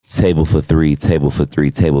Table for three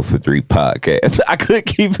podcast. I couldn't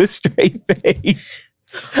keep a straight face.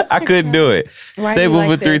 I couldn't do it. Table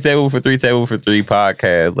for three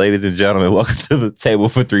podcast. Ladies and gentlemen, welcome to the Table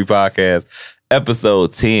for Three podcast,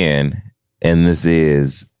 episode 10. And this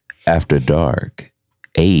is After Dark.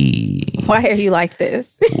 Hey. Why are you like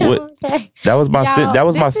this? What? Okay. That was my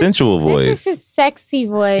my sensual voice. This is sexy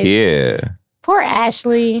voice. Yeah. Poor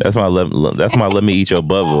Ashley. That's my let me eat your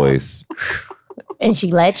butt voice. And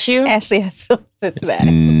she let you? Ashley has to listen to that.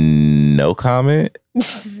 No comment.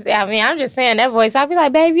 I mean, I'm just saying that voice. I'll be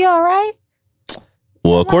like, babe, you all right?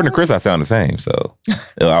 Well, according to Chris, I sound the same. So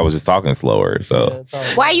I was just talking slower. So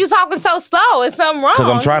why are you talking so slow? Is something wrong?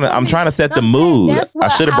 Because I'm trying to set the mood. I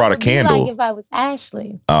should have brought a candle. Like if I was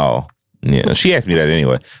Ashley. Oh. Yeah, she asked me that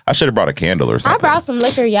anyway. I should have brought a candle or something. I brought some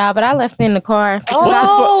liquor, y'all, but I left it in the car.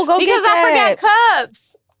 Oh, go because get that. I forgot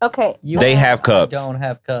cups. Okay. They have cups. Don't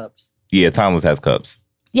have cups. Yeah, Thomas has cups.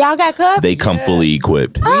 Y'all got cups? They come fully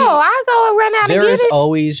equipped. Oh, I go and run out and There get is it.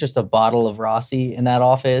 always just a bottle of Rossi in that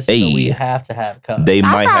office. So we have to have cups. They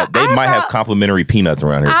might have complimentary peanuts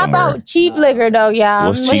around here somewhere. I bought cheap liquor though, y'all.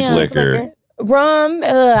 What's cheap liquor? Rum.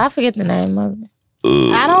 I forget the name of it.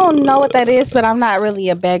 I don't know what that is, but I'm not really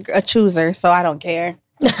a chooser, so I don't care.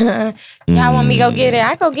 Y'all want me to go get it?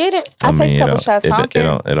 I go get it. I take a couple shots. It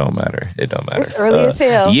don't matter. It don't matter. It's early as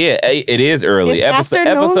hell. Yeah, it is early. It's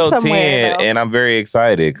Episode 10, though. and I'm very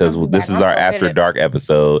excited because this is our After Dark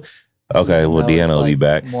episode. Okay, well, Deanna will be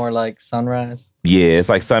back. More like sunrise. Yeah, it's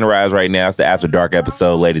like sunrise right now. It's the After Dark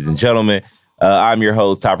episode, ladies and gentlemen. I'm your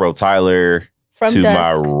host, Top Rope Tyler. From to dusk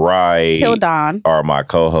my right till dawn are my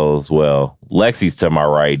co-hosts. Well, Lexi's to my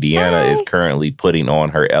right. Deanna is currently putting on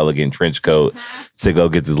her elegant trench coat to go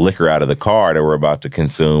get this liquor out of the car that we're about to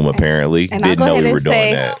consume, apparently. And Didn't know we were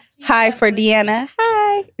doing that. Hi for Deanna.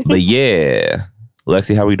 Hi. But yeah.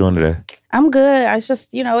 Lexi, how are we doing today? I'm good. I just,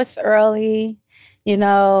 it's early.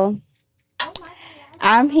 I'm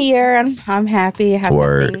here. I'm happy. I have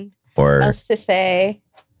nothing else to say.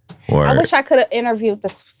 I wish I could have interviewed the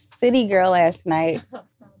city girl last night.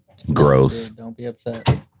 Gross. Don't be upset.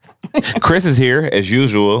 Chris is here as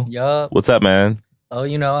usual. Yup. What's up, man? Oh,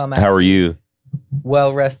 I'm how are you?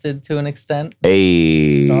 Well rested to an extent.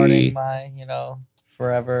 Hey. Starting my,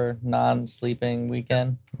 forever non-sleeping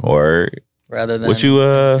weekend. Word. Rather than what you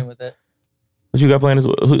with it. What you got planned?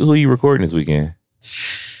 Who are you recording this weekend?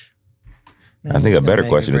 Man, I think a better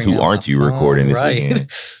question is who aren't you recording this weekend?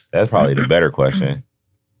 That's probably the better question.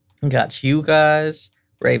 Got you guys,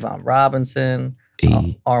 Rayvon Robinson,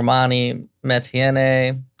 Armani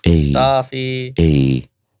Metienne, Staffy. Hey.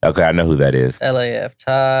 Okay, I know who that is. LAF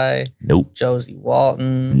Ty. Nope. Josie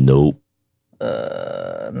Walton. Nope.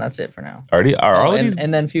 And that's it for now. Are all of these?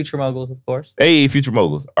 And then Future Moguls, of course. Hey, Future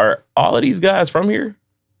Moguls. Are all of these guys from here?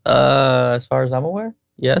 As far as I'm aware,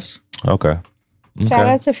 yes. Okay. Shout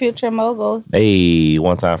out to Future Moguls. Hey,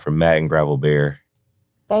 one time for Matt and Gravel Bear.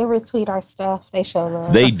 They retweet our stuff. They show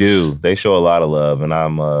love. They do. They show a lot of love, and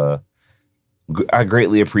I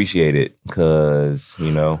greatly appreciate it because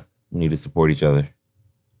we need to support each other.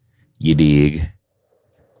 You dig?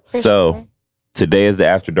 So today is the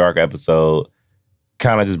After Dark episode.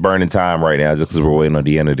 Kind of just burning time right now, just because we're waiting on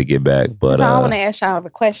Deanna to get back. But I want to ask y'all a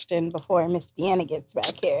question before Miss Deanna gets back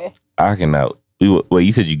here. I cannot. Wait,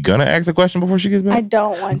 you said you're gonna ask a question before she gets back? I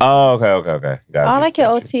don't want to. Oh, okay. Got I like your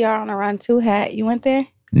OTR on a Run 2 hat. You went there?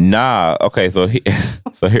 Nah. Okay, so here,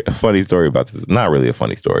 a funny story about this. Not really a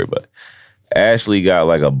funny story, but Ashley got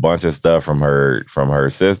like a bunch of stuff from her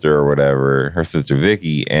sister or whatever, her sister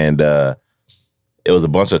Vicky, and it was a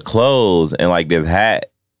bunch of clothes, and like this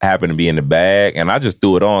hat happened to be in the bag, and I just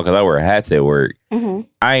threw it on because I wear hats at work. Mm-hmm.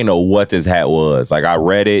 I ain't know what this hat was. Like I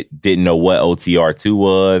read it, didn't know what OTR2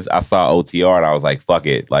 was. I saw OTR and I was like, fuck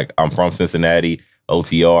it. Like I'm from Cincinnati,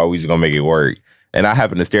 OTR, we just gonna make it work. And I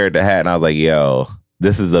happened to stare at the hat and I was like, yo,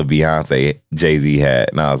 this is a Beyonce Jay-Z hat.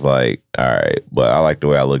 And I was like, all right, but I like the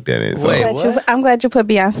way I looked at it. So. Wait, I'm glad you put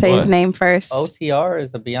Beyonce's name first. OTR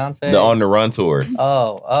is a Beyonce? The On the Run tour.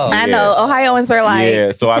 Oh. I know. Ohioans are like.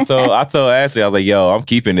 Yeah, so I told Ashley, I was like, yo, I'm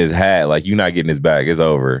keeping this hat. Like, you're not getting this back. It's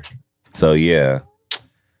over. So, yeah.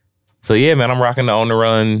 Man, I'm rocking the On the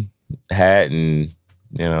Run hat and,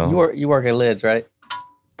 You work at Lids, right?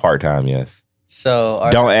 Part-time, yes. So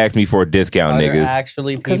don't ask me for a discount, are niggas. There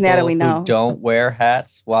actually people now that we know. who don't wear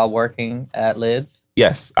hats while working at Lids?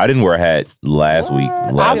 Yes, I didn't wear a hat last week.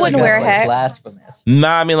 I wouldn't wear a hat. Blasphemous.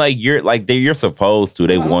 Nah, I mean you're supposed to.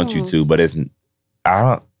 They want you to, but it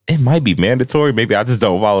might be mandatory. Maybe I just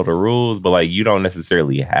don't follow the rules, but you don't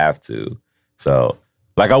necessarily have to. So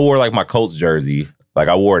I wore my Colts jersey.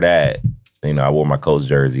 I wore that. I wore my Colts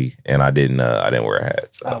jersey and I didn't wear a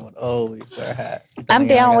hat. So. I would always wear a hat. I'm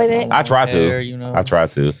down with it. I try to. I try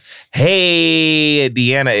to. Hey,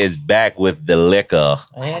 Deanna is back with the liquor.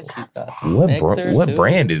 And she got what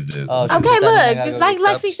brand is this? Okay, look, like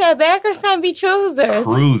Lexi said, backers can't be choosers.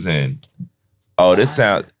 Cruising. Oh, this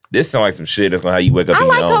sound like some shit that's gonna have you wake up. I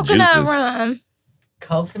like coconut rum.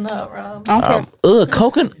 Coconut rum. Okay.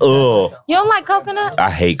 Coconut. You don't like coconut? I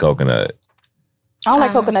hate coconut. I don't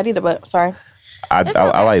like coconut either, but sorry. I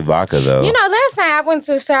like vodka though. Last night I went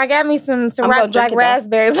to the store. I got me some Ciroc Black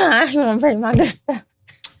Raspberry, but I ain't gonna bring my good stuff.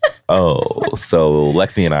 Oh, so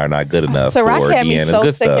Lexi and I are not good enough for had me Deanna's so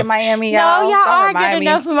good sick stuff. in Miami, y'all. No, y'all are good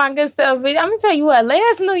enough for my good stuff. But I'm gonna tell you what.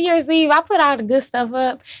 Last New Year's Eve, I put all the good stuff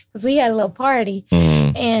up because we had a little party,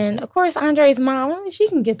 and of course Andre's mom, she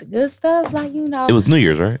can get the good stuff, like It was New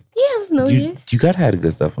Year's, right? Yeah, it was New Year's. You gotta have the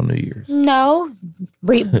good stuff on New Year's. No,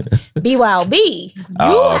 BYOB. You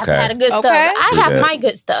have to have the good stuff. I have my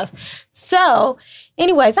good stuff. So.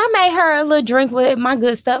 Anyways, I made her a little drink with my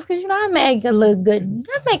good stuff because I make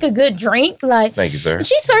a good drink. Like, thank you, sir.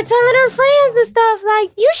 She started telling her friends and stuff like,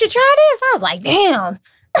 "You should try this." I was like, "Damn,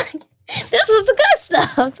 this was the good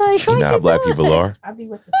stuff." Like, you know how black people are. I be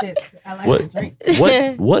with the shit. I like the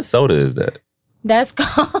drink. What soda is that? That's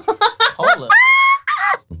called Cola.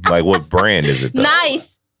 Like, what brand is it? Though?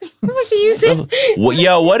 Nice. What can you say?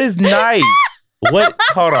 Yo, what is nice? What?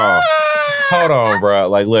 Hold on, bro.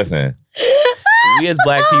 Like, listen. We as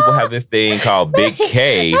black people have this thing called Big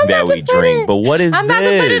K that we drink. But what is this? I'm about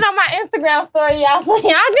to put it on my Instagram story, y'all, so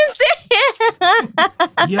y'all can see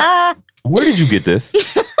it. Where did you get this?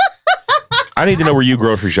 I need to know where you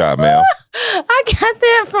grocery shop, man. I got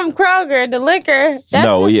that from Kroger, the liquor.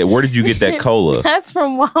 Where did you get that cola? That's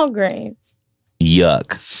from Walgreens.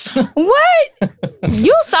 Yuck. What?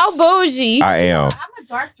 You so bougie. I am. I'm a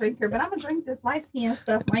dark drinker, but I'm gonna drink this light skin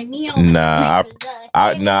stuff like me. I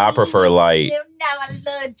prefer light.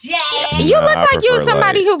 You look like you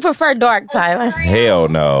somebody who prefer dark, Tyler. Hell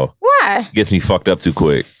no. Why? Gets me fucked up too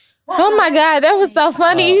quick. Oh my God, that was so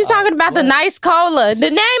funny. You talking about the nice cola. The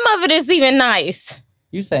name of it is even nice.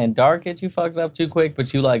 You saying dark gets you fucked up too quick,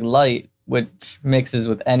 but you like light, which mixes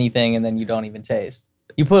with anything and then you don't even taste.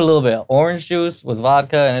 You put a little bit of orange juice with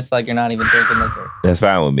vodka, and it's like you're not even drinking liquor. That's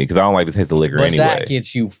fine with me, because I don't like the taste of liquor anyway. But that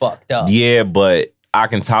gets you fucked up. Yeah, but I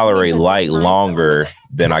can tolerate light longer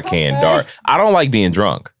than I can dark. I don't like being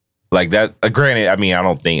drunk. Like that, granted, I mean, I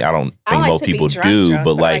don't think most people do,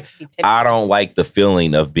 but like, I don't like the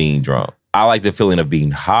feeling of being drunk. I like the feeling of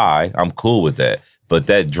being high. I'm cool with that. But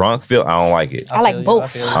that drunk feel, I don't like it. I like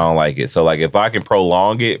both. I don't like it. So like, if I can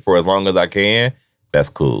prolong it for as long as I can, that's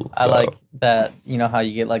cool. I like that, how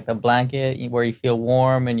you get like the blanket where you feel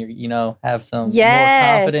warm and you have some more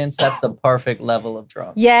confidence. That's the perfect level of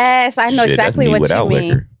drunk. Yes, I know exactly what you mean.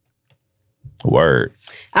 Liquor. Word.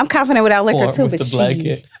 I'm confident without liquor too, but the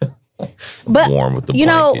blanket. But warm with the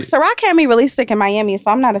blanket. Ciroc had me really sick in Miami, so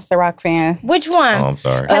I'm not a Ciroc fan. Which one? Oh, I'm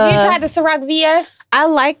sorry. Have you tried the Ciroc VS? I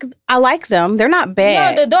like them. They're not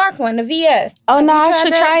bad. No, the dark one, the VS. Oh no, I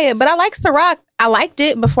should try it. But I like Ciroc. I liked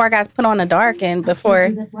it before I got put on the dark and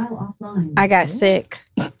before I got sick.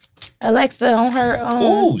 Alexa on her.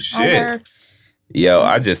 Oh shit! Yo,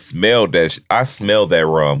 I just smelled that. I smelled that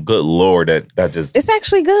rum. Good Lord, that just it's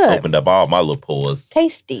actually good. Opened up all my little pores.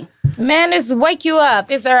 Tasty. Man, it's wake you up.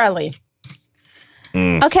 It's early.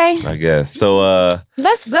 Okay. I guess. So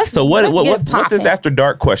let's So what's this after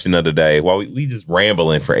dark question of the day? While we just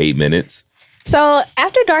rambling for 8 minutes. So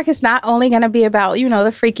after dark is not only going to be about,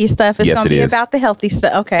 the freaky stuff. It's going to be about the healthy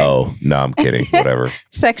stuff. Okay. Oh, no, I'm kidding. Whatever.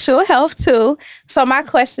 Sexual health too. So my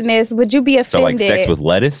question is, would you be offended? So like sex with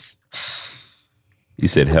lettuce? You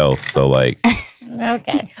said health. So like.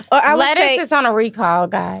 Okay. Lettuce is on a recall,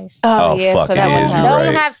 guys. Oh yeah. Fuck, so that it is.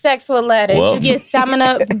 Don't have sex with lettuce. Well, you get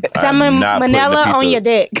salmonella on your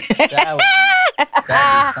dick. That'd be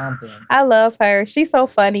something. I love her. She's so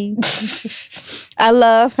funny. I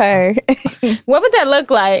love her. What would that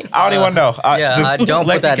look like? I don't even know. I don't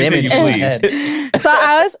put that image in my head. So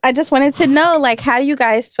I just wanted to know, like, how you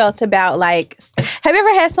guys felt about, like, have you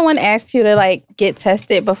ever had someone ask you to, like, get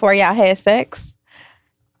tested before y'all had sex?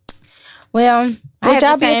 Well, I had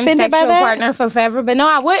the same sexual partner for forever, but no,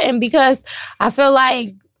 I wouldn't, because I feel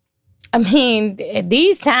like, at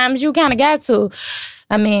these times you kind of got to.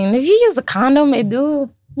 If you use a condom, it do,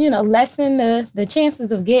 lessen the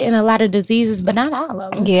chances of getting a lot of diseases, but not all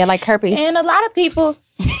of them. Yeah, like herpes. And a lot of people,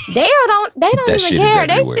 they don't even care.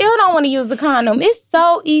 They still don't want to use a condom. It's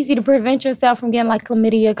so easy to prevent yourself from getting like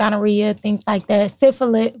chlamydia, gonorrhea, things like that.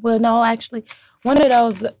 Syphilis. Well, no, actually, one of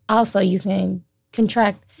those also you can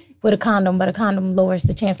contract with a condom, but a condom lowers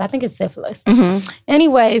the chance. I think it's syphilis. Mm-hmm.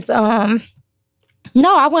 Anyways,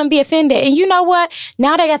 No, I wouldn't be offended. And you know what?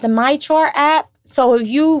 Now they got the MyChart app. So if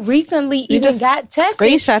you recently even got tested,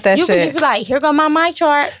 screenshot that you shit. can just be like, here go my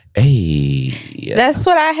MyChart. Hey. Yeah. That's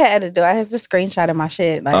what I had to do. I had to screenshot my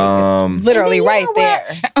shit. Like, it's literally right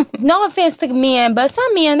there. No offense to men, but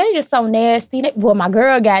some men, they just so nasty. Well, my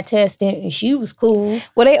girl got tested and she was cool.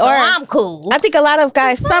 Well, they are. I'm cool. I think a lot of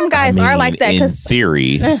guys, some guys are like that. In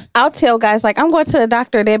theory. I'll tell guys, like, I'm going to the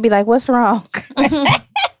doctor. They'll be like, what's wrong?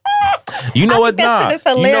 You know what? Nah. Shit is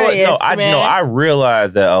hilarious, you know what? No, I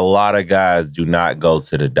realize that a lot of guys do not go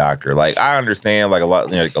to the doctor. Like, I understand, like a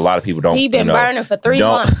lot of people don't. He been burning for 3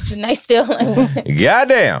 months and they still.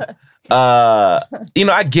 Goddamn.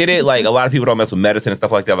 I get it. Like, a lot of people don't mess with medicine and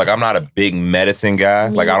stuff like that. Like, I'm not a big medicine guy.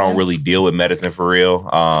 Like, I don't really deal with medicine for real.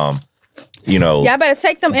 Y'all better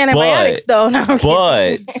take them antibiotics though. No,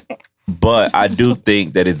 but I do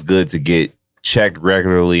think that it's good to get checked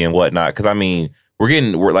regularly and whatnot. Because I mean,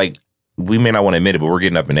 we may not want to admit it, but we're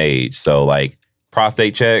getting up in age. So like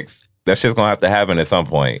prostate checks, that's just gonna have to happen at some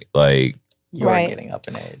point. Like you're getting up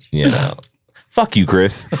in age. Fuck you,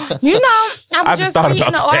 Chris. You know, I was just reading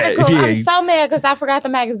an article. Yeah. I'm so mad because I forgot the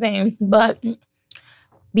magazine, but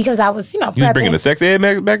because I was, prepping. You bringing a sex ed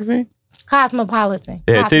magazine? Cosmopolitan.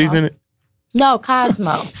 It had titties in it? No,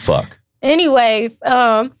 Cosmo. Fuck. Anyways,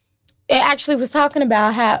 it actually was talking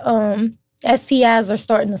about how STIs are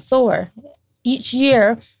starting to soar. Each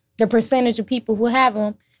year, the percentage of people who have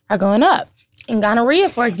them are going up. And gonorrhea,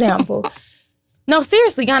 for example. No,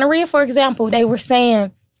 seriously, gonorrhea, for example, they were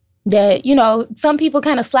saying that, some people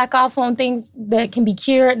kind of slack off on things that can be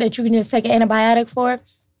cured, that you can just take an antibiotic for.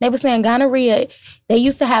 They were saying gonorrhea, they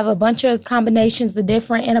used to have a bunch of combinations of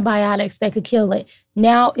different antibiotics that could kill it.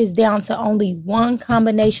 Now it's down to only one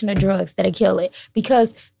combination of drugs that'll kill it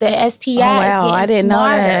because the STI is getting I didn't know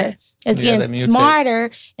that. It's getting smarter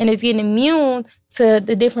and it's getting immune to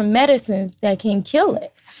the different medicines that can kill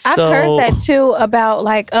it. I've heard that too about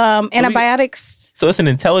like antibiotics. So it's an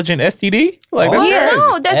intelligent STD? Like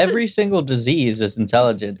that's every single disease is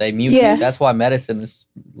intelligent. They mutate. Yeah. That's why medicine is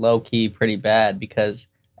low key pretty bad because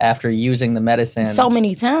after using the medicine so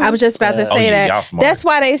many times. I was just about to say that. That's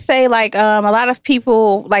why they say like a lot of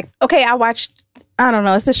people like, okay, I watched, I don't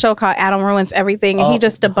know, it's a show called Adam Ruins Everything and he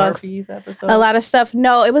just debunks a lot of stuff.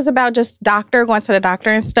 No, it was about just going to the doctor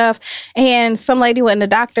and stuff. And some lady went to the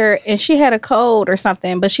doctor and she had a cold or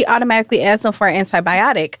something, but she automatically asked them for an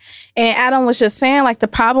antibiotic. And Adam was just saying like the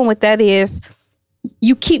problem with that is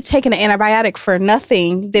you keep taking an antibiotic for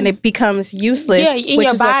nothing, then it becomes useless,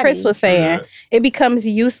 which is what Chris was saying. It becomes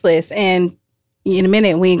useless and in a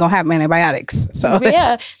minute, we ain't gonna have antibiotics. So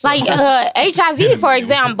yeah, like HIV, for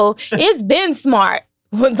example, it's been smart.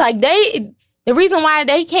 Like the reason why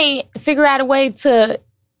they can't figure out a way to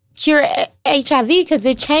cure HIV because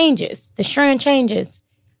it changes. The strand changes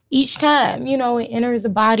each time. It enters the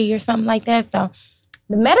body or something like that. So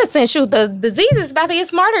the medicine, the disease is about to get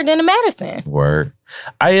smarter than the medicine. Word.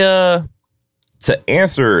 To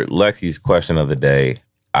answer Lexi's question of the day,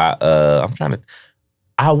 I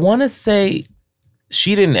want to say.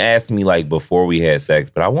 She didn't ask me like before we had sex,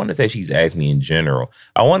 but I want to say she's asked me in general.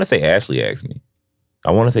 I want to say Ashley asked me.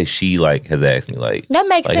 I want to say she like has asked me like that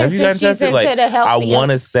makes sense. Have you gotten tested? Like I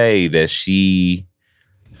want to say that she's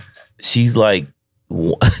like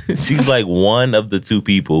she's like one of the two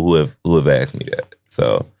people who have asked me that.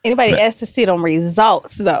 So anybody asked to see them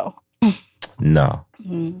results though? No.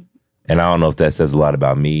 Mm-hmm. And I don't know if that says a lot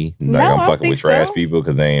about me. Like I'm fucking with trash people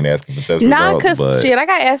because they ain't asking for test results. Nah, because shit, I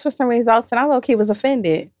got asked for some results and I low-key was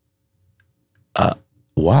offended.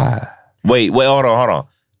 Why? Wait, hold on.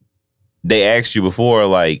 They asked you before,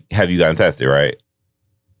 like, have you gotten tested, right?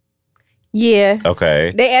 Yeah.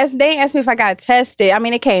 Okay. They asked me if I got tested. I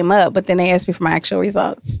mean, it came up, but then they asked me for my actual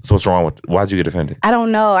results. So what's wrong with? Why'd you get offended? I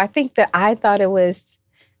don't know. I think that I thought it was.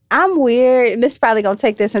 I'm weird. And this is probably gonna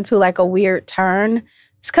take this into like a weird turn.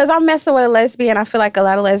 It's because I'm messing with a lesbian. I feel like a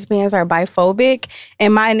lot of lesbians are biphobic.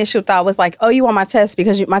 And my initial thought was like, oh, you want my test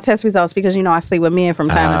my test results because I sleep with men from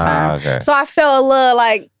time to time. Okay. So I felt a little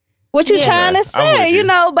like, what you trying to say,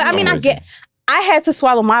 But I mean, I had to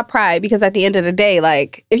swallow my pride because at the end of the day,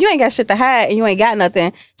 like, if you ain't got shit to hide and you ain't got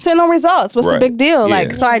nothing, send no results. What's the big deal? Yeah.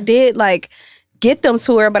 Like, so I did like get them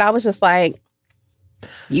to her, but I was just like,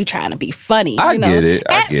 you trying to be funny. I get it.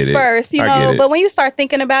 At first, but when you start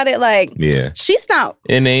thinking about it, like, she's not.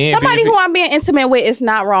 Somebody who I'm being intimate with is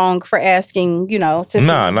not wrong for asking, to see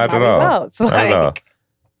not at all. Not at all.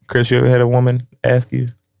 Chris, you ever had a woman ask you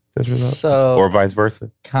test results? So, or vice versa?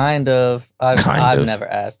 Kind of. I've never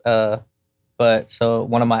asked. But so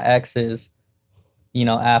one of my exes,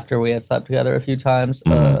 after we had slept together a few times,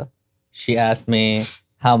 she asked me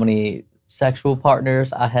how many sexual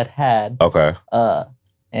partners I had. Okay.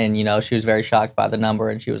 And, you know, she was very shocked by the number.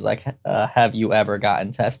 And she was like, have you ever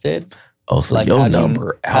gotten tested? Oh, so like, your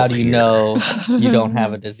number how do you know you don't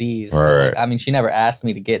have a disease? Right. So, like, I mean, she never asked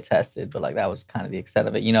me to get tested, but like that was kind of the extent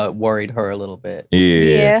of it. You know, it worried her a little bit.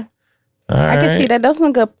 Yeah. I can see right. that. Those are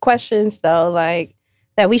some good questions, though, like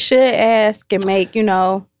that we should ask and make, you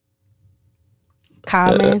know,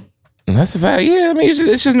 common. That's a fact. Yeah, I mean,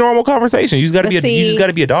 it's just normal conversation. You just got to But you just got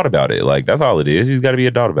to be adult about it. Like, that's all it is. You just got to be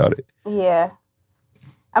adult about it. Yeah.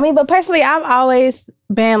 I mean, but personally, I've always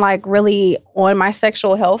been like really on my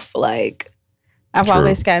sexual health. Like, I've True.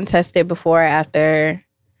 always gotten tested before, after.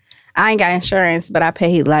 I ain't got insurance, but I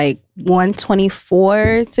paid like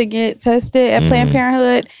 $124 to get tested at Planned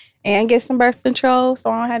Parenthood and get some birth control. So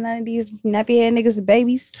I don't have none of these nappy head niggas'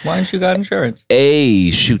 babies. Why didn't you got insurance?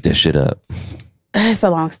 Hey, shoot that shit up. It's a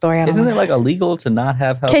long story. Isn't it like illegal to not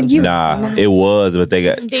have health Can you- insurance? Nah, it was, but they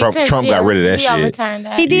got Trump got rid of that He shit. overturned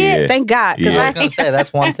that. He did? Yeah. Thank God. 'Cause Yeah. I was going to say,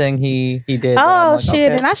 that's one thing he did. that I'm Oh, like, shit. okay.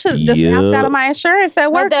 And I should have just opt out of my insurance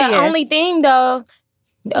at work. But the then. only thing though,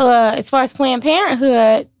 as far as Planned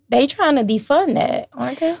Parenthood, they trying to defund that,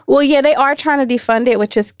 aren't they? Well, yeah, they are trying to defund it,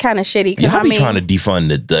 which is kind of shitty. Y'all I be mean, trying to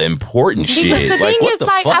defund the important Because shit. the thing what is, the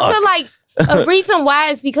like, fuck? I feel like a reason why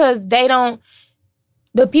is because they don't.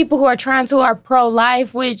 The people who are trying to are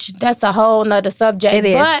pro-life, which that's a whole nother subject. It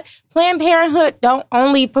is. But Planned Parenthood don't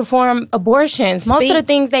only perform abortions. Most of the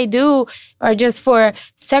things they do are just for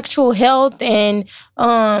sexual health and,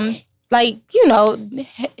 like, you know,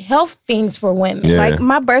 health things for women. Yeah. like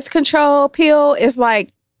my birth control pill is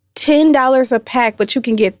like $10 a pack, but you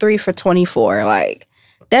can get 3 for $24. Like,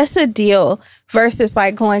 that's a deal versus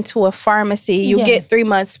like going to a pharmacy. You Yeah. get 3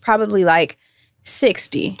 months, probably like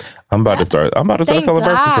 $60. I'm about to start Thank selling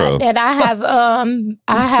birth control. God that I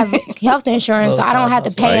have health insurance, so I don't have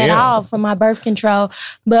to pay at all for my birth control.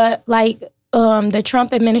 But like the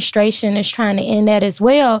Trump administration is trying to end that as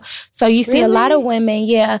well. So you see a lot of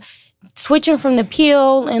women, switching from the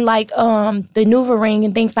pill and like the NuvaRing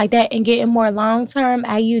and things like that, and getting more long-term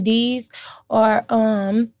IUDs or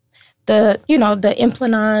the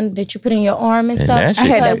Implanon that you put in your arm and And stuff. that shit- I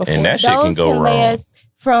had that Because before. and that shit can those go wrong. last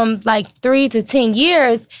from like 3 to 10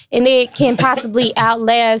 years, and it can possibly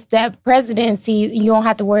outlast that presidency. You don't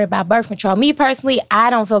have to worry about birth control. Me personally,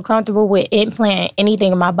 I don't feel comfortable with implanting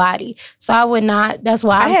anything in my body, so I would not. That's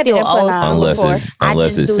why I I'm had still Implanon old school. Unless before. it's I unless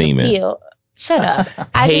just it's do the semen. pill. Shut up.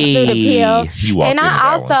 I just do the pill, You walked and into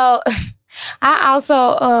that one. I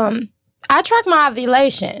also I track my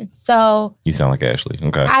ovulation, so You sound like Ashley.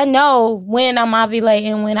 Okay. I know when I'm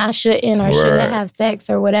ovulating, when I shouldn't or shouldn't Right. have sex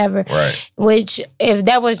or whatever. Right. Which, if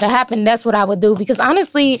that was to happen, that's what I would do. Because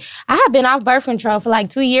honestly, I have been off birth control for like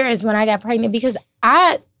 2 years when I got pregnant, because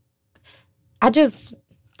I just,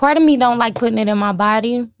 part of me don't like putting it in my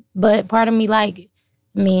body, but part of me like,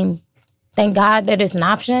 I mean, thank God that it's an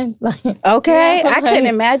option. Like, Okay. Yeah, I couldn't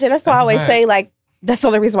imagine. That's why I That's always right. say, like, that's the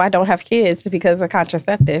only reason why I don't have kids, because of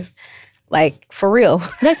contraceptive. Like, for real.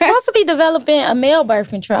 they're supposed to be developing a male birth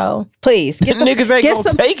control. Please. The niggas ain't get gonna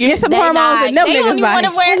some, take it. Get some They hormones not. in them They don't niggas' even want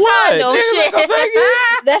to bodies. wear What? condoms. Niggas ain't gonna take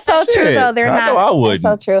it? That's so true, Shit. though. They're I not. know I wouldn't.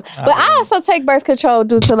 That's so true. But I also take birth control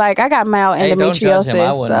due to, like, I got mild Hey, don't judge him. I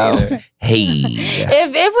endometriosis. wouldn't So. either. Hey.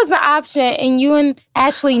 If it was an option and you and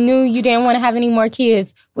Ashley knew you didn't want to have any more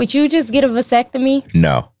kids, would you just get a vasectomy?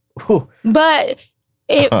 No. But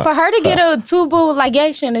for her to get a tubal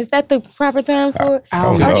ligation, is that the proper term for it? I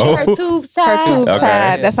don't Oh, know. Or no. her tube Her side? tube Okay.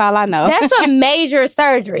 side. That's all I know. That's a major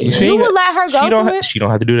surgery. She You ain't- would let her go through it? She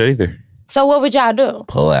don't have to do that either. So what would y'all do?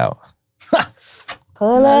 Pull out.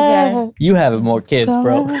 Pull Okay. up. You having more kids,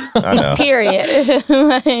 bro. I know. Period.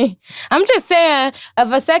 Like, I'm just saying, a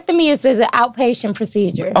vasectomy is an outpatient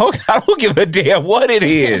procedure. Oh, I don't give a damn what it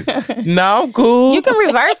is. No, I'm cool. You can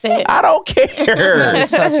reverse it. I don't care. It's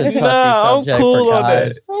such a touchy I'm subject cool for on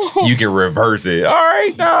guys. that. You can reverse it. All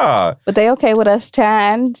right, nah. But they okay with us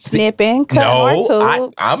tying, snipping, cutting No, our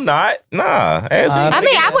tubes. I'm not. Nah. I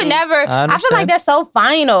mean, I would never. I feel understand. like that's so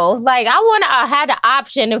final. Like, I want to had the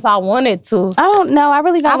option if I wanted to. I don't know. I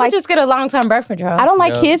really I don't would like. just get a long-term birth control. I don't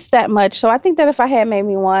like Yeah. kids that much, so I think that if I had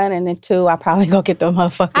maybe 1 and then 2, I probably go get them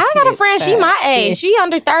motherfuckers. I got a friend. She my age. Yeah. She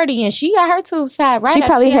under 30, and she got her tube tied right. She after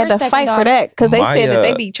probably had had her to second fight for daughter. that because they My, said that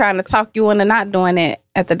they be trying to talk you into not doing it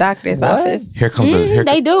at the doctor's office. Here comes a. Here,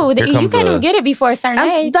 They do. here You comes can't a- even get it before a certain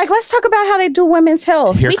age. Like, let's talk about how they do women's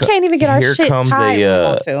health. Here We co- can't even get our here shit comes tied. a, when we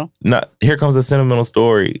want to. No, here comes a sentimental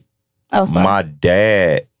story. Oh, sorry. My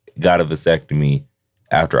dad got a vasectomy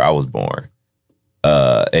after I was born.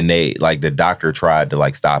 And they like the doctor tried to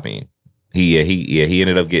like stop him. He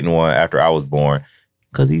ended up getting one after I was born.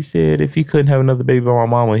 Because he said if he couldn't have another baby by my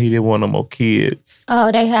mama, he didn't want no more kids.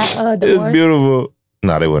 Oh, they had It's beautiful.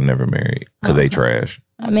 No, they were never married because they trash.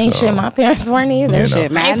 I mean, shit, my parents weren't either. You know.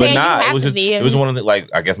 Shit, man. But nah, it was one of the, like,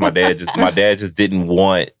 I guess my dad just didn't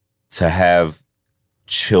want to have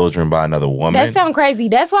children by another woman. That sounds crazy.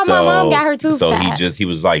 That's why my mom got her tubes tied. So he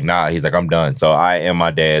was like, nah, he's like, I'm done. So I am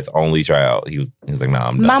my dad's only child. He's like, nah,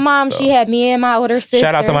 I'm done. My mom, she had me and my older sister.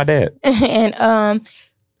 Shout out to my dad. And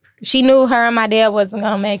she knew her and my dad wasn't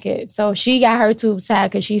going to make it. So she got her tubes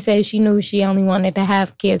tied because she said she knew she only wanted to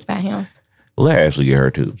have kids by him. Let Ashley get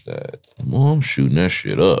her tubes tied. Well, I'm shooting that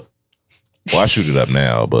shit up. Well, I shoot it up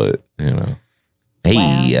now, but, you know. Hey.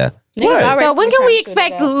 Wow. What? So when can we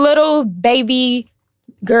expect little baby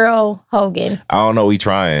girl Hogan? I don't know. We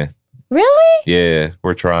trying. Really? Yeah,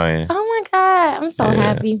 we're trying. Oh, my God. I'm so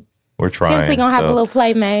happy. We're trying. Since we going to have a little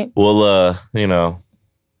playmate. Well, you know.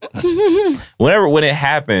 when it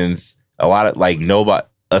happens, a lot of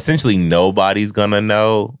essentially nobody's gonna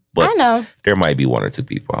know. But I know there might be one or two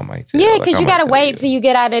people I might tell. Yeah, because you gotta wait till you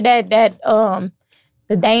get out of that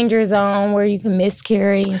the danger zone where you can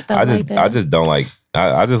miscarry and stuff like that. I just don't like.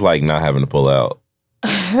 I just like not having to pull out.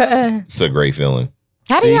 It's a great feeling.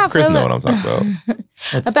 How do y'all Chris feel? Know what I'm talking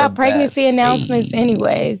about. About pregnancy announcements,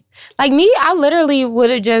 anyways. Like me, I literally would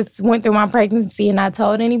have just went through my pregnancy and not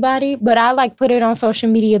told anybody, but I like put it on social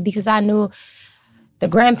media because I knew the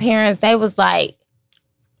grandparents, they was like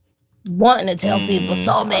wanting to tell people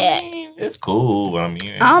so bad. It's cool, but I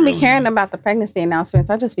mean, I don't be caring about the pregnancy announcements.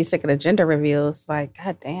 I just be sick of the gender reveals. Like,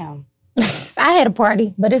 goddamn. I had a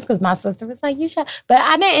party, but it's because my sister was like, "You should," but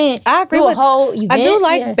I didn't. I agree do with a whole event. I do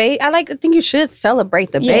like baby. I think you should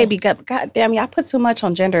celebrate the baby. God damn, y'all put too much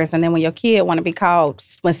on genders, and then when your kid want to be called,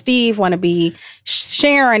 when Steve want to be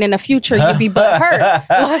Sharon in the future, you be butthurt.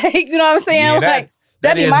 Like, you know what I'm saying? Yeah,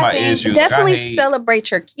 that be is my my thing. issue. Definitely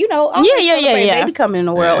celebrate your, baby coming in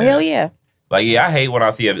the world. Hell yeah. Like, yeah, I hate when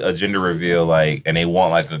I see a gender reveal, like, and they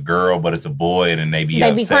want like a girl, but it's a boy, and then they be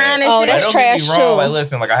upset. Crying and shit. That's don't trash get me wrong. too. Like,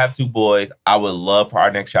 listen, like I have two boys. I would love for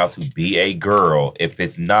our next child to be a girl. If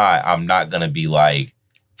it's not, I'm not gonna be like,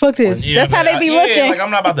 fuck this. That's how they be looking. Like,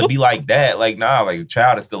 I'm not about to be like that. Like, nah, like a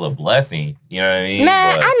child is still a blessing. You know what I mean?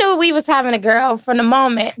 Man, I knew we was having a girl from the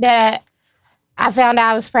moment that I found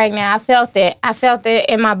out I was pregnant. I felt it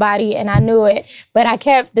in my body and I knew it. But I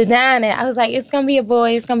kept denying it. I was like, it's going to be a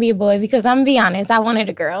boy. It's going to be a boy. Because I'm going to be honest, I wanted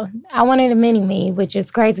a girl. I wanted a mini-me, which is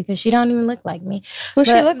crazy because she don't even look like me. Who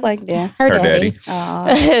she look like then? Her daddy.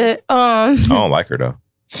 I don't like her though.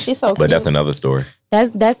 She's so cute. But that's another story.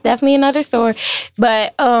 That's definitely another story.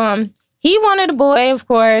 But he wanted a boy, of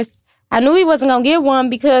course. I knew he wasn't going to get one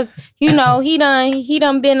because, you know, he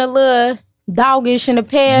done been a little doggish in the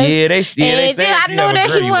past. Yeah, they said I you know have that a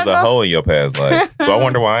girl, he you was was a hoe in your past life. So I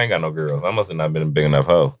wonder why I ain't got no girls. I must have not been a big enough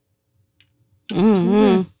hoe.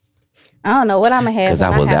 Mm-hmm. I don't know what I'm gonna have because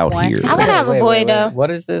I was out one. here. I want to have a boy though.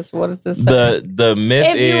 What is this? What is this? The myth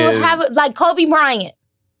if is you have like Kobe Bryant.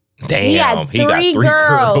 Damn, he got three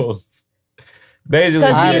girls. Basically,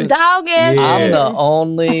 because he's a dog ass. I'm the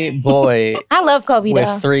only boy. I love Kobe with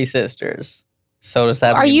though. 3 sisters. So does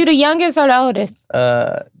that? Are you the youngest or the oldest?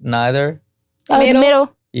 Neither. The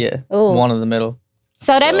middle. Yeah, Ooh. one in the middle.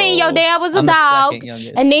 So that means your dad was a I'm dog, the second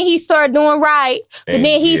youngest. and then he started doing right, but then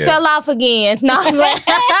he fell off again. No, I'm like,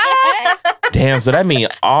 damn. So that means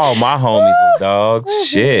all my homies was dogs.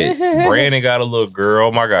 Shit, Brandon got a little girl.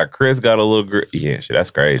 Oh my God, Chris got a little girl. Yeah, shit,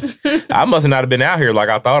 that's crazy. I must not have been out here like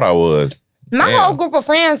I thought I was. My whole group of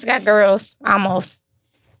friends got girls, almost.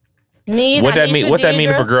 Me. What that mean? What that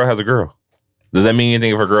mean if a girl has a girl? Does that mean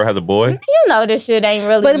anything if a girl has a boy? You know this shit ain't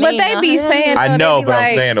really. But they be saying. I know, but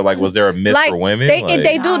like, I'm saying like, was there a myth for women?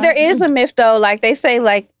 They do. There is a myth though. Like they say,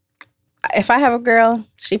 like if I have a girl,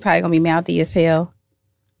 she probably gonna be mouthy as hell.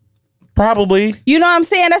 Probably. You know what I'm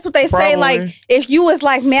saying? That's what they say. Like if you was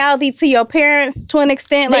like mouthy to your parents to an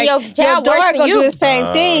extent, like your daughter gonna do the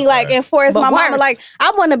same thing. Like and for as my mama, like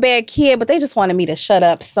I want a bad kid, but they just wanted me to shut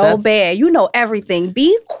up so bad. You know everything.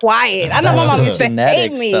 Be quiet. I know my mom used to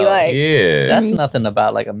hate me. Like that's nothing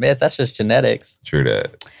about like a myth. That's just genetics. True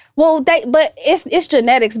that. Well, but it's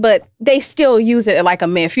genetics, but they still use it like a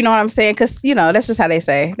myth. You know what I'm saying? Because you know that's just how they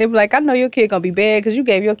say. They be like, I know your kid gonna be bad because you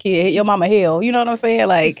gave your mama hell. You know what I'm saying?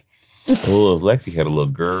 Like. Oh, if Lexi had a little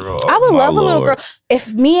girl. I would love a little girl.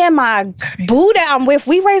 If me and my boo that I'm with,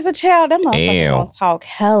 we raise a child, that motherfucker gonna talk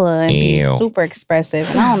hella and be super expressive.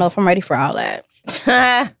 And I don't know if I'm ready for all that.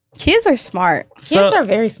 Kids are smart. Kids are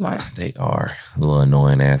very smart. They are. Little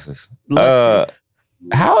annoying asses.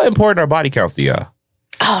 How important are body counts to y'all?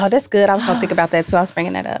 Oh, that's good. I was gonna think about that too. I was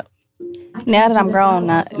bringing that up. Now that I'm grown,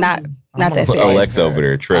 not Not that serious. Alexa over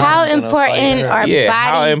there tripping. How important are body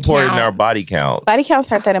how important counts? are body counts? Body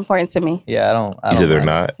counts aren't that important to me. Yeah, I don't. You said they're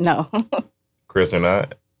not? No. Chris, they're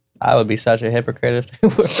not? I would be such a hypocrite if they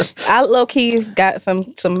were. I low-key got some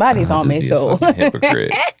bodies on me, so.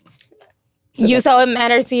 Hypocrite. So it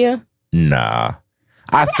matters to you? Nah.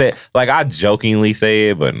 I said, like, I jokingly say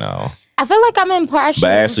it, but no. I feel like I'm impartial.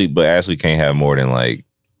 But Ashley can't have more than, like,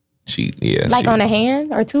 on a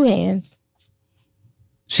hand or two hands?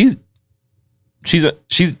 She's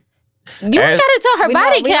You gotta tell her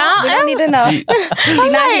body count. We don't need to know.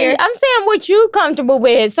 She's not here. I'm saying what you comfortable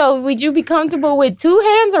with. So would you be comfortable with two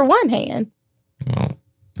hands or one hand? Well,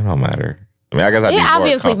 it don't matter. I mean, I guess it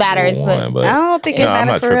obviously matters, but I don't think it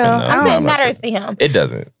matters for real. I'm saying it matters to him. It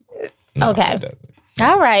doesn't. No, okay. It doesn't.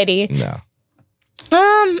 Alrighty. No.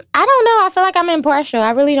 I don't know. I feel like I'm impartial.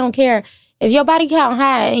 I really don't care. If your body count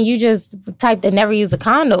high and you just type to never use a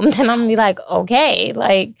condom, then I'm gonna be like, okay,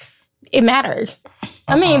 like it matters.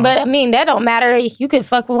 I mean, that don't matter. You could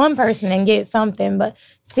fuck with one person and get something, but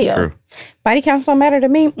still. True. Body counts don't matter to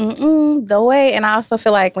me. The way, and I also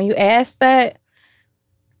feel like when you ask that,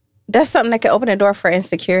 that's something that can open the door for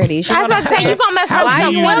insecurities. I was about to say, you're going to mess around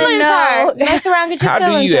with your feelings hurt. Mess around with your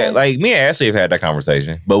feelings. How do you, like, me and Ashley have had that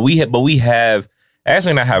conversation, but we have,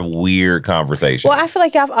 Ashley and I have weird conversations. Well, I feel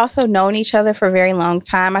like y'all have also known each other for a very long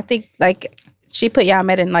time. I think, like, she put y'all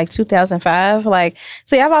met in, like, 2005. Like,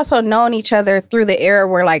 so y'all have also known each other through the era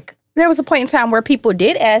where, like, there was a point in time where people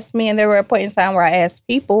did ask me, and there were a point in time where I asked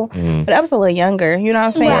people. But I was a little younger. You know what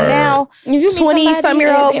I'm saying? Right. Now,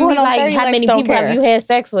 20-some-year-old, and be like, how many people have you had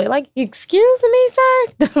sex with? Like, excuse me,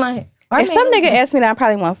 sir? Like, if some nigga asked me that, I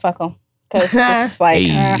probably want to fuck him. Because it's like,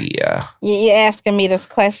 you're asking me this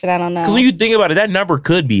question. I don't know. Because when you think about it, that number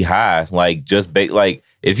could be high. Like, like,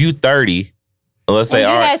 if you 30, let's say, you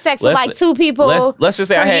had sex with like two people. Let's just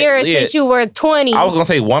say I had years since you were 20. I was gonna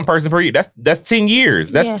say one person per year. That's 10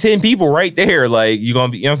 years. That's 10 people right there. Like, you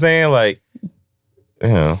gonna be, you know what I'm saying? Like, you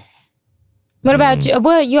know. What about you?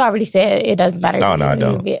 Well, you already said it doesn't matter. No, I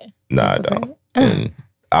don't. No, I don't. And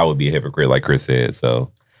I would be a hypocrite, like Chris said.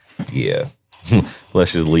 So, yeah.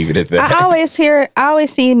 Let's just leave it at that. I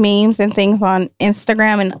always see memes and things on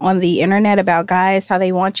Instagram and on the internet about guys, how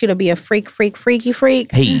they want you to be a freaky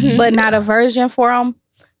freak, but not a virgin for them.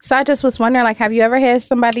 So I just was wondering, like, have you ever had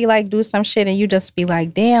somebody like do some shit and you just be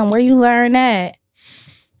like, damn, where you learn that?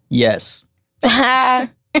 Yes.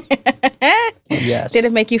 Yes. Did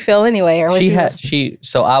it make you feel anyway? Or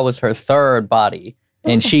so I was her third body.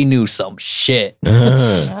 And she knew some shit.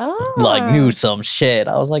 Like, knew some shit.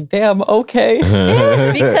 I was like, damn, okay.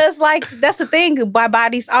 Yeah, because, like, that's the thing. Why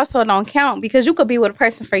bodies also don't count. Because you could be with a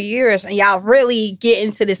person for years and y'all really get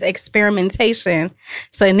into this experimentation.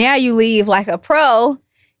 So now you leave like a pro,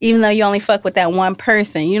 even though you only fuck with that one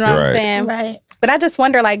person. You know what I'm saying? Right. But I just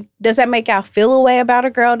wonder, like, does that make y'all feel a way about a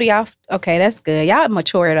girl? Do y'all... Okay, that's good. Y'all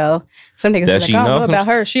mature, though. Some niggas be like, I don't know about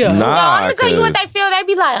her. She no, I'm going to tell you what they feel. They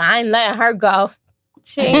be like, I ain't letting her go.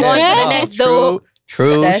 She ain't going to the next dude.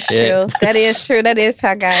 True. That's true. That is true. That is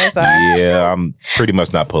how guys are. Yeah, I'm pretty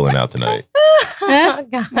much not pulling out tonight. Oh,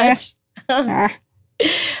 gosh. I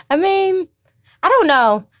mean, I don't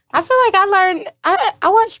know. I feel like I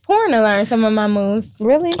watched porn to learn some of my moves.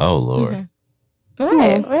 Really? Oh, Lord.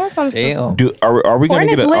 Right. Are we gonna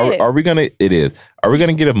get are we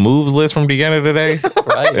gonna get a moves list from Deanna today?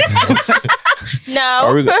 Right.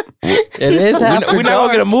 No. It is. We're not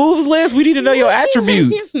gonna get a moves list. We need to know your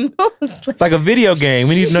attributes. It's like a video game.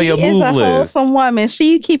 We need to know your move list. She's a wholesome woman.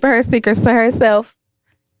 She keeping her secrets to herself.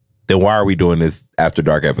 Then why are we doing this after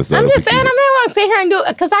dark episode? I'm just saying, I'm not gonna sit here and do it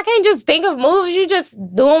because I can't just think of moves. You just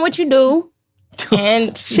doing what you do.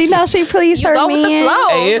 And she knows she pleased her man. With the flow.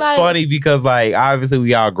 Hey, it's funny because, like, obviously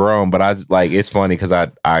we all grown, but I just, like, it's funny because I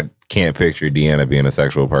can't picture Deanna being a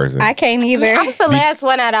sexual person. I can't either. I was the last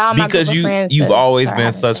one out of all my group of friends. You've always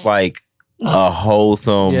been such like a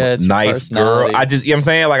wholesome, nice girl. I just, you know what I'm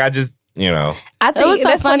saying? Like, I just, you know. I think it was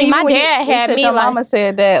so funny. My dad had me. Your mama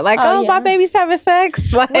said that, like, my baby's having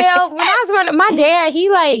sex. Like, well, when I was growing up, my dad, he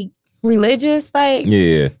like religious, like,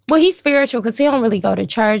 yeah. Well, he's spiritual because he don't really go to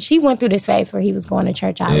church. He went through this phase where he was going to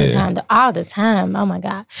church all the time. Oh my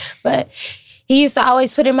God! But he used to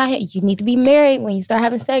always put in my head, you need to be married when you start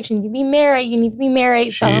having sex. You need to be married. You need to be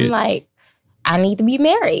married. Shit. So I'm like, I need to be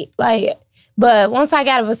married. Like, but once I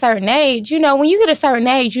got of a certain age, you know, when you get a certain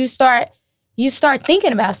age, you start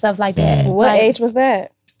thinking about stuff like that. What age was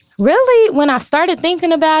that? Really, when I started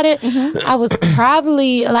thinking about it, I was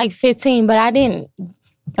probably like 15, but I didn't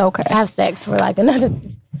have sex for like another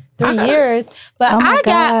 3 years.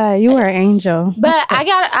 But you were an angel. But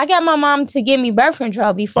I got my mom to give me birth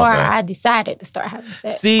control before I decided to start having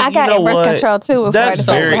sex. See, I got birth control too before I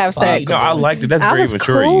decided to have sex. No, I liked it. That's very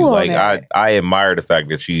mature of you. Like I admire the fact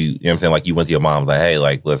that you know what I'm saying, like you went to your mom's like, hey,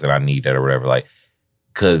 like, listen, I need that or whatever. Like,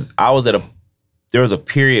 cause there was a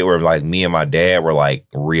period where like me and my dad were like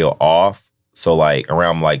real off. So like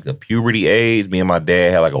around like the puberty age, me and my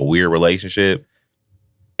dad had like a weird relationship.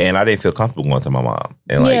 And I didn't feel comfortable going to my mom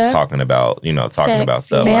and like talking about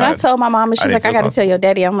stuff. Man, I told my mom and she's like, I got to tell your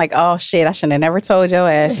daddy. I'm like, oh shit, I should have never told your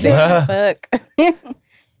ass. Fuck.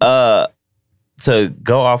 To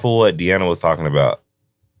go off of what Deanna was talking about,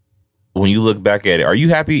 when you look back at it, are you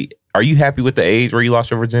happy? Are you happy with the age where you lost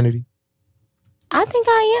your virginity? I think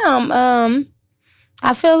I am.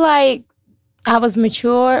 I feel like I was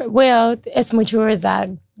mature. Well, as mature as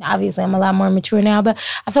obviously I'm a lot more mature now, but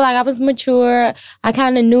I feel like I was mature. I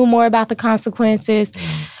kind of knew more about the consequences.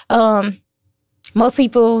 Most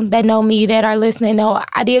people that know me that are listening know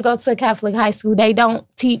I did go to a Catholic high school. They don't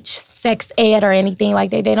teach sex ed or anything like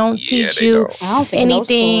that. They don't teach you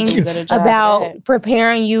anything about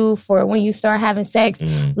preparing you for when you start having sex.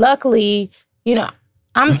 Luckily,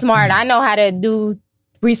 I'm smart. I know how to do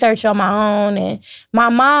research on my own. And my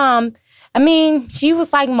mom, I mean, she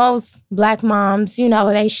was like most Black moms,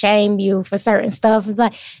 they shame you for certain stuff. It's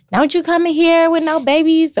like, don't you come in here with no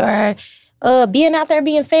babies or being out there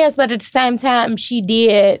being fast. But at the same time, she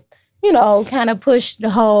did, kind of push the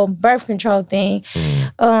whole birth control thing.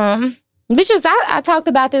 Because I talked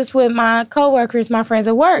about this with my coworkers, my friends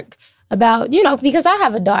at work, about, because I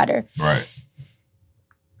have a daughter. Right.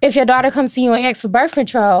 If your daughter comes to you and asks for birth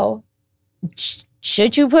control,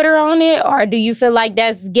 should you put her on it, or do you feel like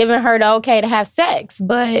that's giving her the okay to have sex?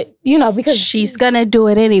 But because she's gonna do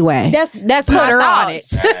it anyway. That's my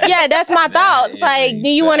thoughts. Yeah, that's my thoughts. Like, do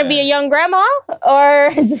you want to be a young grandma,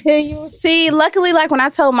 or do you see? Luckily, like when I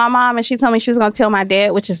told my mom and she told me she was gonna tell my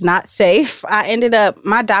dad, which is not safe. I ended up,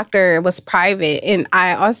 my doctor was private, and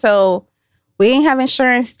we didn't have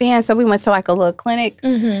insurance then, so we went to like a little clinic.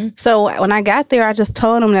 So when I got there, I just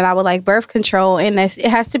told them that I would like birth control, and it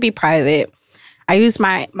has to be private. I used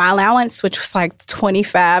my allowance, which was like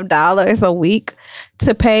 $25 a week,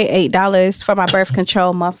 to pay $8 for my birth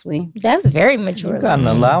control monthly. That's very mature. You got an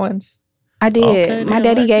allowance? I did. Okay, my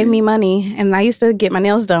daddy gave me money, and I used to get my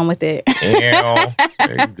nails done with it. Damn.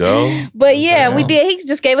 There you go. But yeah, we did. He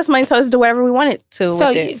just gave us money, told us to do whatever we wanted to.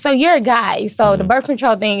 So you're a guy. So the birth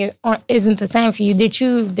control thing isn't the same for you. Did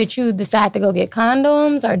you decide to go get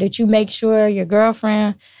condoms, or did you make sure your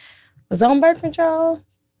girlfriend was on birth control?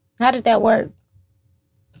 How did that work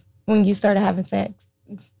when you started having sex?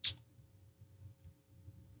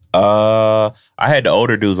 I had the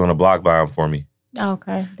older dudes on the block buying for me.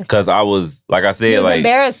 Okay. Because I was, like I said, like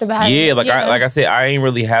embarrassed about it. Yeah, like I said, I ain't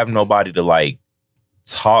really have nobody to like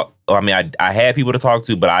talk. I mean, I had people to talk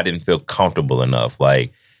to, but I didn't feel comfortable enough.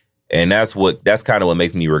 Like, and that's kind of what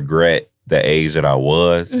makes me regret the age that I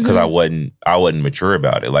was, because I wasn't mature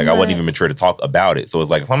about it. Like, I wasn't even mature to talk about it. So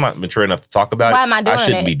it's like, if I'm not mature enough to talk about I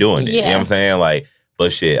shouldn't be doing it. You know what I'm saying? Like,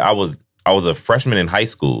 but shit, I was a freshman in high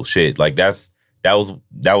school. Shit, like that was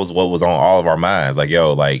what was on all of our minds. Like,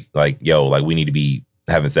 we need to be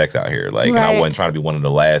having sex out here. Like, and I wasn't trying to be one of the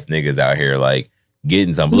last niggas out here, like,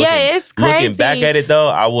 getting something. Yeah, it's crazy. Looking back at it though,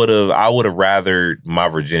 I would have rather my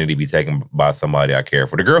virginity be taken by somebody I care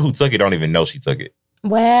for. The girl who took it don't even know she took it.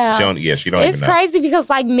 Wow. She don't even know. It's crazy because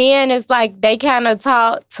like men, it's like they kind of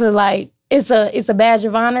talk to like it's a badge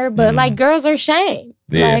of honor, but like girls are shamed.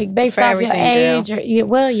 Yeah. Like based off your age.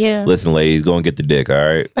 Listen, ladies, go and get the dick, all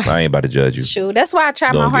right? I ain't about to judge you. Shoot, that's why I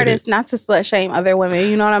try my hardest not to slut shame other women.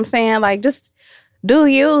 You know what I'm saying? Like, just do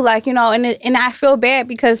you, like, and I feel bad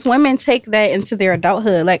because women take that into their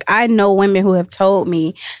adulthood. Like, I know women who have told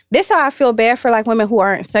me this. How I feel bad for like women who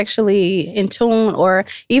aren't sexually in tune, or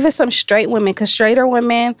even some straight women, because straighter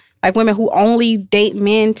women, like women who only date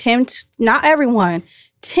men, not everyone,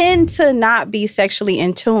 tend to not be sexually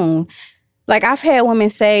in tune. Like, I've had women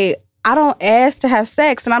say, I don't ask to have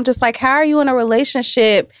sex. And I'm just like, how are you in a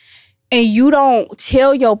relationship and you don't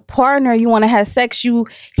tell your partner you want to have sex?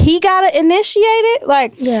 He got to initiate it?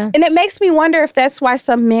 Like, and it makes me wonder if that's why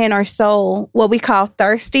some men are so, what we call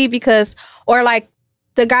thirsty, or like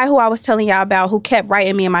the guy who I was telling y'all about who kept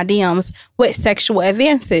writing me in my DMs with sexual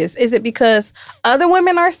advances. Is it because other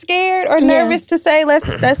women are scared or nervous to say,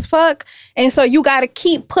 let's fuck? And so you got to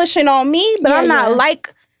keep pushing on me, but I'm not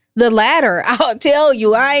like the latter. I'll tell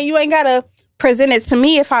you, you ain't gotta present it to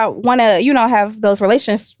me. If I want to, have those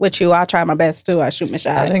relations with you, I'll try my best too. I shoot my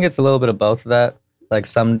shot. I think it's a little bit of both of that. Like,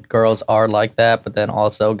 some girls are like that, but then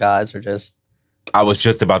also guys are just. I was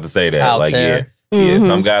just about to say that. Like, there. Yeah,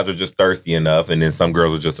 some guys are just thirsty enough, and then some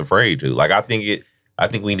girls are just afraid to. Like, I think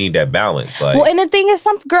we need that balance. Like, well, and the thing is,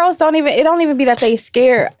 some girls don't even be that they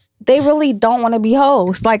scared. They really don't want to be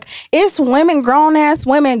hoes. Like, it's women, grown ass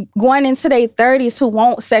women going into their 30s who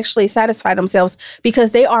won't sexually satisfy themselves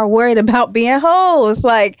because they are worried about being hoes.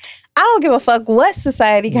 Like, I don't give a fuck what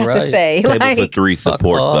society got to say. Table for three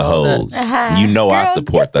supports the hoes. You know, girl, I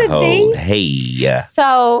support the hoes. Hey.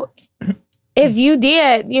 So, if you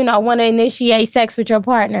did, want to initiate sex with your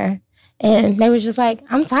partner, and they was just like,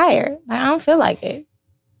 I'm tired. Like, I don't feel like it.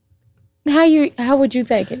 How would you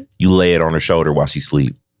take it? You lay it on her shoulder while she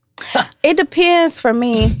sleep. It depends for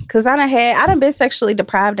me, because I done been sexually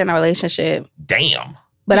deprived in a relationship. Damn.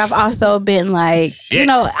 But I've also been like, shit.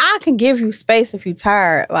 I can give you space if you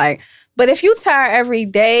tired. Like, but if you tired every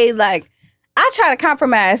day, like, I try to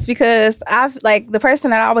compromise because the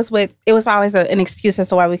person that I was with, it was always an excuse as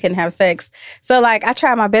to why we couldn't have sex. So, like, I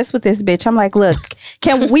tried my best with this bitch. I'm like, look,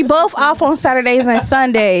 can we both off on Saturdays and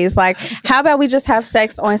Sundays? Like, how about we just have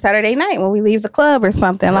sex on Saturday night when we leave the club or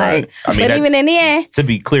something? Right. Like, but even in the end, to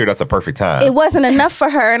be clear, that's a perfect time. It wasn't enough for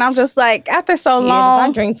her. And I'm just like, after so long. If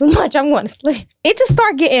I drink too much, I'm going to sleep.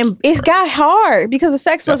 It got hard because the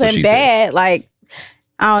sex wasn't bad. Said. Like,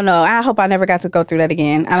 I don't know. I hope I never got to go through that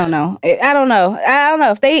again. I don't know.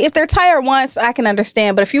 If they're tired once, I can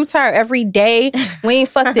understand. But if you tired every day, we ain't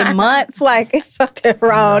fucked in months. Like, it's something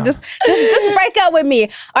wrong. Just break up with me.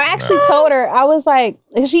 I actually told her, I was like,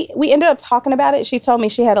 we ended up talking about it. She told me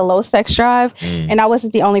she had a low sex drive, and I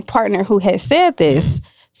wasn't the only partner who had said this.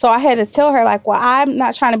 So I had to tell her, like, well, I'm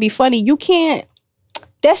not trying to be funny. You can't.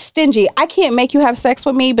 That's stingy. I can't make you have sex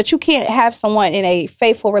with me, but you can't have someone in a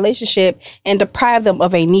faithful relationship and deprive them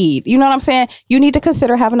of a need. You know what I'm saying? You need to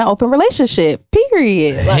consider having an open relationship,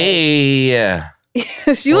 period. Like, hey.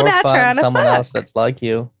 You're not trying to someone else that's like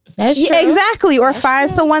you. That's true. Exactly. Or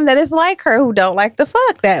find someone that is like her who don't like the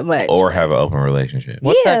fuck that much. Or have an open relationship.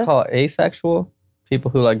 What's that called? Asexual?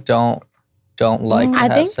 People who like don't like to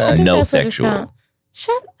have sex. No sexual.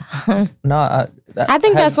 Shut up. No, I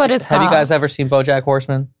think that's what it's called. Have you guys ever seen BoJack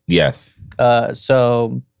Horseman? Yes. What's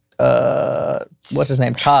his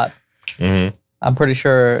name? Todd. Mm-hmm. I'm pretty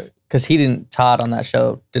sure because Todd on that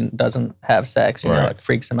show doesn't have sex. You know, it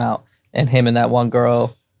freaks him out. And him and that one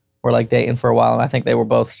girl were like dating for a while, and I think they were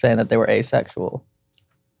both saying that they were asexual.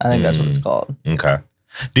 I think that's what it's called. Okay.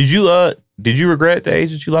 Did you regret the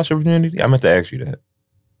age that you lost your virginity? I meant to ask you that.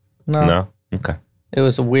 No. Okay. It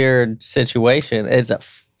was a weird situation. It's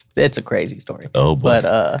a crazy story. Oh, boy.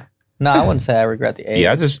 But no, I wouldn't say I regret the age.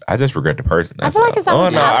 Yeah, I just regret the person. I feel like it's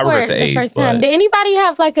always I regret the age. First time. Did anybody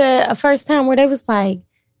have like a first time where they was like,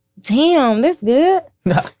 "Damn, this good"?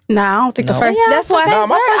 No, I don't think the first. Yeah, that's why.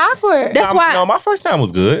 Awkward. That's why. No, my first time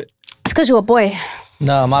was good. It's because you're a boy.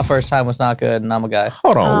 No, my first time was not good, and I'm a guy.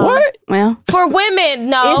 Hold on, what? Well, for women,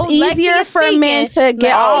 no. It's easier for men to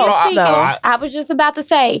get off. I was just about to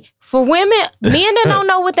say, for women, men that don't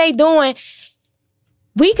know what they doing,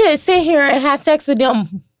 we could sit here and have sex with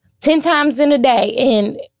them 10 times in a day,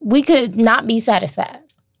 and we could not be satisfied.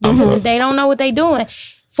 Because if they don't know what they doing.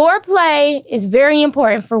 Foreplay is very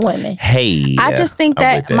important for women. Hey. I just think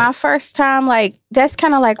that my first time, like, that's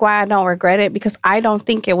kind of like why I don't regret it, because I don't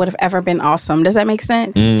think it would have ever been awesome. Does that make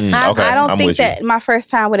sense? I don't think that my first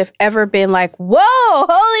time would have ever been like, whoa,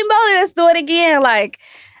 holy moly, let's do it again. Like,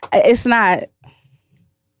 it's not.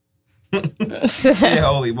 Yeah,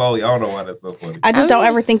 holy moly. I don't know why that's so funny. I just don't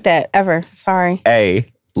ever think that, ever. Sorry.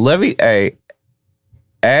 Hey,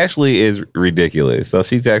 Ashley is ridiculous. So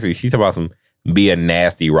she's talking about be a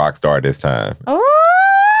nasty rock star this time. Oh,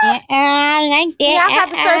 like that. Y'all got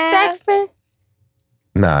to start sexting?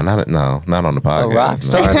 Nah, not on the podcast. A rock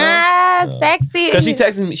star. Sexy. Because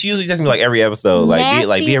she usually texts me like every episode,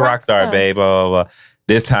 be a rock star, babe, blah, blah, blah.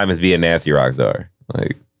 This time it's be a nasty rock star.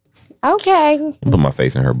 Like, okay. Put my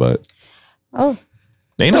face in her butt. Oh.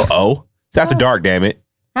 Ain't no O. It's after dark, damn it.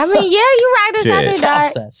 I mean, yeah, you're right. It's after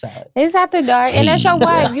dark. It's after dark. And that's your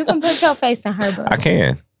wife. You can put your face in her butt. I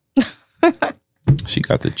can. She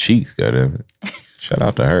got the cheeks, goddammit. Shout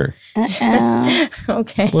out to her.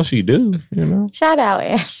 Okay. Well, she do, you know. Shout out,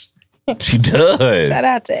 Ash. She does. Shout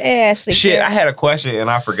out to Ashley. Shit, I had a question and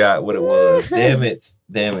I forgot what it was. Damn it.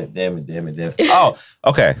 Oh,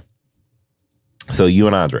 okay. So you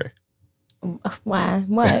and Andre. Why?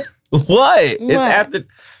 What? What? It's after. Okay,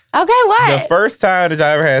 what? The first time that y'all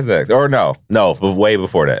ever had sex. Or no, but way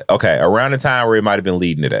before that. Okay, around the time where it might have been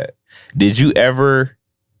leading to that. Did you ever...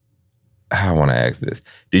 I want to ask this.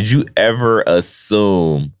 Did you ever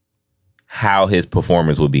assume how his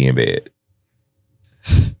performance would be in bed?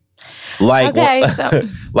 Like, okay, so.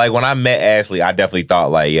 Like when I met Ashley, I definitely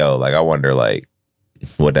thought like, yo, like I wonder like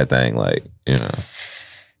what that thing like, you know.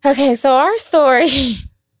 Okay, so our story.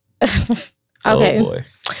 Okay. Oh boy.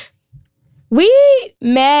 We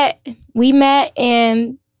met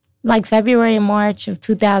in like February and March of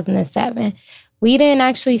 2007. We didn't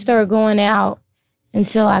actually start going out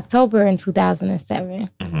until October in 2007.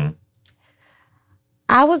 Mm-hmm.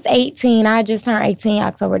 I was 18. I just turned 18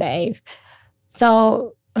 October the 8th.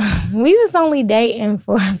 So we was only dating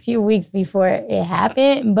for a few weeks before it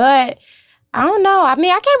happened. But I don't know. I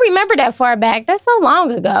mean, I can't remember that far back. That's so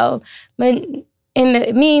long ago. But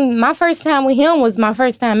my first time with him was my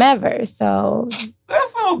first time ever. So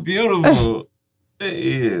that's so beautiful. It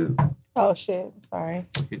is. Oh shit! Sorry.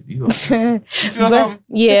 You feel something?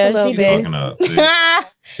 Yeah, she did.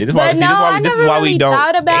 This is why we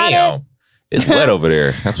don't. Damn, it's wet over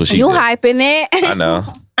there. That's what she You said. hyping it? I know.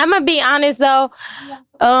 I'm gonna be honest though.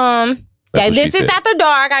 This is after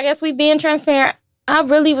dark. I guess we being transparent. I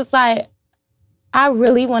really was like, I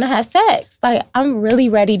really want to have sex. Like, I'm really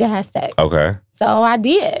ready to have sex. Okay. So I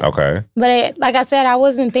did. Okay. But like I said, I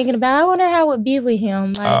wasn't thinking about, I wonder how it would be with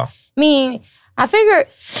him. Like, I mean, I figured,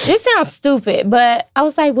 this sounds stupid, but I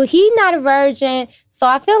was like, well, he's not a virgin. So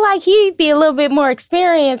I feel like he'd be a little bit more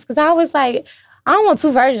experienced because I was like, I don't want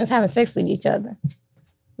two virgins having sex with each other.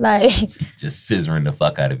 Like. Just scissoring the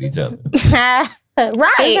fuck out of each other.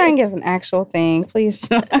 Right. Scissoring is an actual thing, please.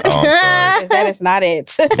 Oh, I'm sorry. That is not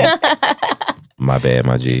it. My bad,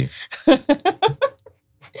 my G.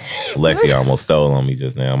 Lexi almost stole on me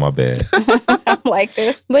just now. My bad. I'm like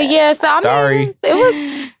this. But yeah, so I sorry. mean,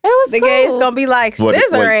 it was the cool. game's gonna be like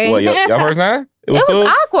scissoring. What, y'all first time? It was It cool? was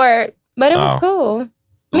awkward, but it was cool.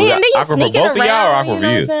 I mean, and then you awkward for sneaking both around. of y'all or awkward for know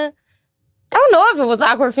you? what I'm saying? I don't know if it was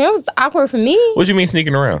awkward for him. It was awkward for me. What you mean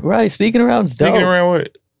sneaking around? Right, sneaking around. Sneaking around with?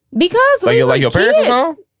 Because Like, we were your parents was kids.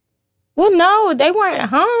 home? Well, no, they weren't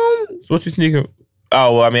home. So what you sneaking?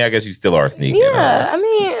 Oh, well, I mean, I guess you still are sneaking. Yeah, I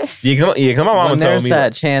mean, Yeah, come on, mama When told there's me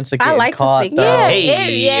that chance of getting like to caught, sneak. though.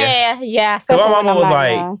 yeah. So my Except mama when was I'm not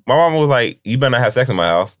like, around. my mama was like, you better not have sex in my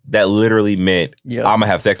house. That literally meant Yep. I'm gonna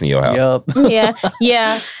have sex in your house. Yep.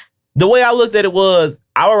 yeah. The way I looked at it was,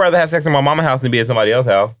 I would rather have sex in my mama's house than be at somebody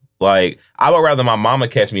else's house. Like, I would rather my mama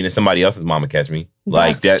catch me than somebody else's mama catch me.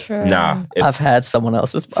 Like That's that, true. nah. I've had someone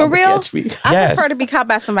else's For mama real? catch me. I Yes. prefer to be caught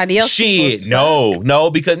by somebody else. Shit,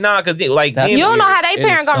 no, because like That's You don't know how they It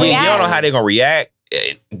parent is gonna so- you react. don't know how they're gonna react.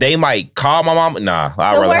 They might call my mom. Nah,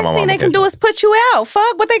 I'd The rather have worst my thing mama they can catch do me. is put you out.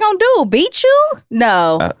 Fuck, what they gonna do? Beat you?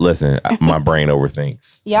 No. Listen, my brain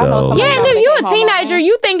overthinks. Yeah, I know so. somebody- Yeah, and if you a teenager,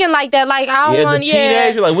 you thinking like that. Like, I don't Yeah, want, the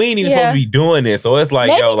teenager, like, we ain't even Yeah. supposed to be doing this. So it's like,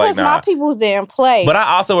 Maybe yo, like, because my nah. people's didn't play. But I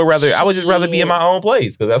also I would just rather be in my own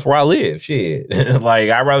place because that's where I live. Shit. Like,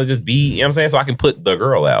 I'd rather just be, you know what I'm saying? So I can put the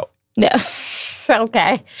girl out. Yeah.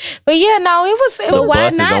 Okay. But yeah, no, it was. But why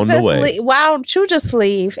bus is not on the just way. leave? Why don't you just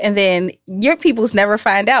leave and then your peoples never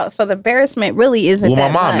find out? So the embarrassment really isn't. Well,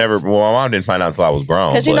 my that mom didn't find out until I was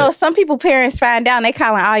grown. Because you know, some people parents find out and they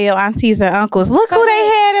calling all your aunties and uncles. Look who they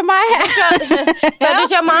had in my house. So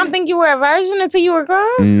did your mom think you were a virgin until you were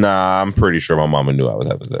grown? Nah, I'm pretty sure my mama knew I was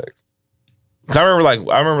having sex. 'Cause I remember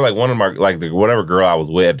like one of my, like, whatever girl I was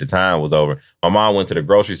with at the time was over. My mom went to the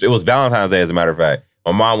grocery store. It was Valentine's Day, as a matter of fact.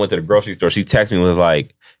 My mom went to the grocery store. She texted me and was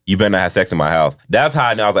like, you better not have sex in my house. That's how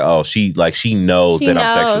I know. I was like, oh, she knows She that I'm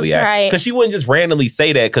knows, sexually active. right. Because she wouldn't just randomly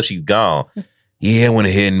say that because she's gone. Yeah, I went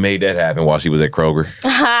ahead and made that happen while she was at Kroger.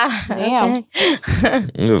 Damn.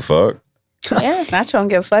 What the fuck? Yeah. Not you don't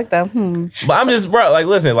give a fuck though. But I'm just, bro, like,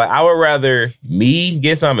 listen, like, I would rather me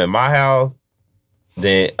get something in my house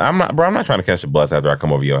than, I'm not trying to catch the bus after I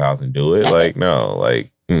come over your house and do it. Like, no,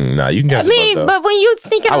 like, nah, you can catch I mean, the bus, though. but when you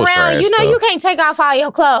sneaking I was around, trash, you know so. you can't take off all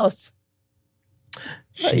your clothes.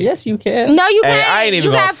 Yes, you can. No, you Hey, can't. I ain't even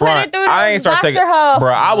you gonna gotta put it front. through I the ain't start boxer taking, hole.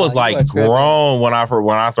 bro. I was you are like tripping. grown when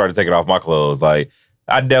I started taking off my clothes. Like,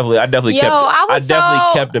 I definitely Yo, kept, I definitely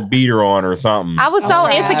so- kept a beater on or something. I was so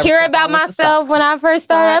Okay. insecure about With the myself socks. when I first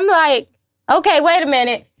started. I'm like, okay, wait a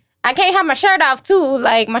minute. I can't have my shirt off too.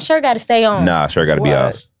 Like, my shirt got to stay on. Nah, sure, got to be What?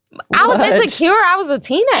 off. I was What? insecure. I was a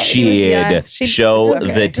teenager. young. Shit, She- show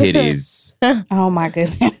okay. the titties. Oh my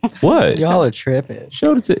goodness. What? Y'all are tripping.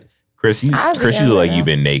 Show the titties. Chris, you I look feel like that. you've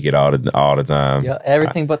been naked all the time. Yeah,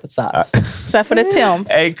 everything but the socks. Except for the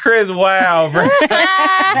Timbs. Hey, Chris, wow, bro. Nah, bro,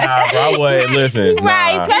 I wasn't. Listen,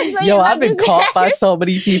 Right, nah. especially Yo, if I've been just- caught by so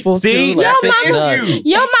many people. See, too. Like, that's Yo, the mama- issue.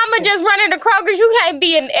 Your mama just running to Kroger's. You can't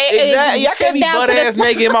be in. Exactly. Y'all can't be down butt to the ass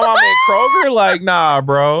naked in my mama at Kroger. Like, nah,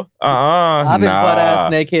 bro. I've been nah. butt ass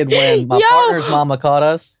naked when my Yo. partner's mama caught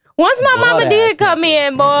us. Once my mama Butt-ass did come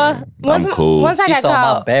naked. in, boy. Once, cool. Once I She got saw my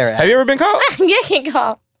caught. bare ass. Have you ever been caught? Get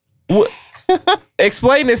caught.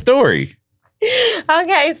 Explain this story.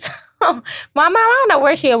 Okay, so My mom, I don't know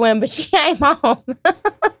where she went, but she came home.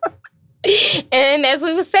 And as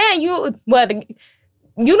we were saying, you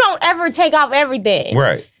don't ever take off everything.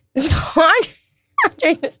 Right. So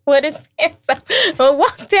Andre just put his pants up and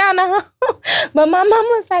walked down the hall. But my mom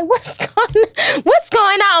was like, what's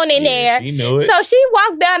going on in there? She knew it. So she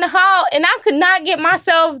walked down the hall and I could not get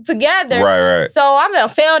myself together. Right. So I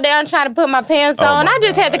fell down trying to put my pants on. I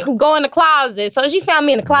just had to go in the closet. So she found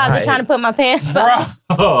me in the closet trying to put my pants on.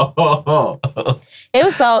 It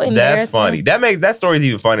was so embarrassing. That's funny. That story's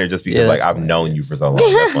even funnier just because I've known you for so long.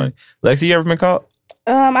 That's funny. Lexi, you ever been caught?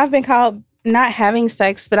 I've been caught not having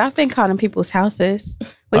sex, but I've been caught in people's houses.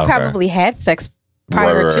 We probably had sex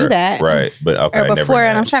prior to that. Right. But or before,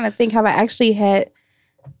 and I'm trying to think how I actually had,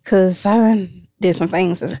 because I did some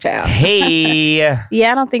things as a child. Hey.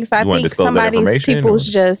 Yeah, I don't think so. I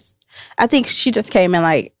think she just came in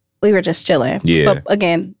like, we were just chilling. Yeah. But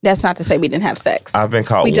again, that's not to say we didn't have sex. I've been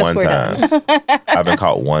caught one time. I've been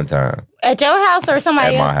caught one time. At your house or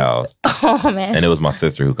somebody else's? At my house. Oh, man. And it was my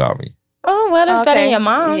sister who caught me. Oh, well, that's better than your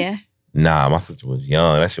mom. Yeah. Nah, my sister was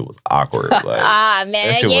young. That shit was awkward. Like, man.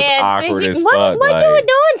 That shit was awkward as fuck. What you were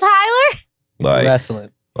doing, Tyler? Like,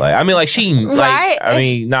 wrestling. Like, I mean, like, she, like, right? I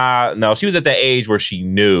mean, no, she was at the age where she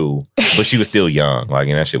knew, but she was still young. Like,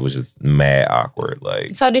 and that shit was just mad awkward.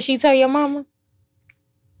 Like, so did she tell your mama?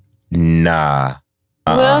 Nah.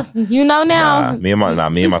 Well, you know now. Nah.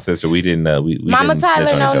 Me and my sister, we didn't, we Mama didn't Tyler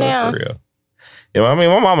snitch on know each other now. for real. You know, I mean,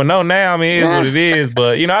 my mama know now. I mean, it is what it is.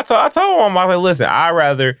 But, you know, I told my mom, like, listen, I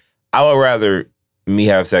would rather me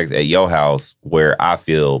have sex at your house where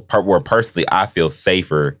personally I feel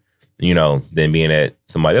safer, you know, than being at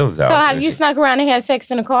somebody else's house. So have you snuck around and had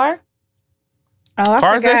sex in a car? Oh, I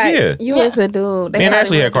car forgot. sex, yeah. You was a dude. Me and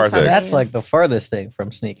Ashley had car sex. That's like the furthest thing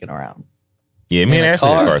from sneaking around. Yeah, me and Ashley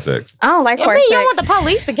had car sex. I don't like car sex. You don't want the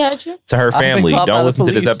police to catch you. To her family, don't listen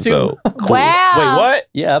to this episode. Cool. Wow. Wait, what?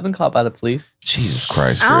 Yeah, I've been caught by the police. Jesus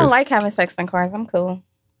Christ, Chris. I don't like having sex in cars. I'm cool.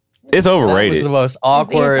 It's overrated. That was the most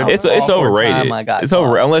awkward. It's overrated. Time I got it's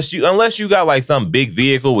over unless you got like some big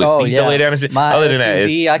vehicle with seats to lay down and shit. My Other SUV, than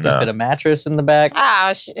that, I can fit a mattress in the back.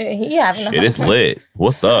 Oh shit! It's lit.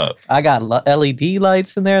 What's up? I got LED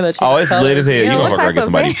lights in there. It's lit as hell. You gonna fuck get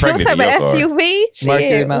somebody pregnant in your car? What type of SUV?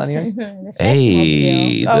 Mercury Mountaineer.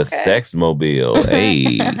 Hey, the sex mobile.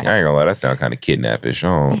 Hey, I ain't gonna lie, that sound kind of kidnappish.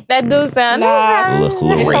 That do sound. It's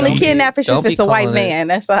only kidnappish if it's a white man.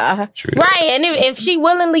 That's true. Right, and if she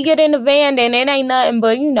willingly get in the van, then it ain't nothing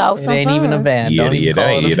but it ain't even a van. Yeah,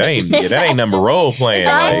 that ain't number role playing.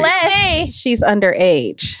 Unless she's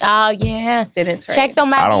underage. Oh yeah, then it's right. Check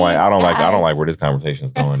them out. I don't like where this conversation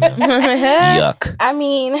is going now. Yuck. I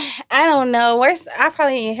mean, I don't know. I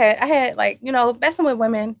had like, you know, messing with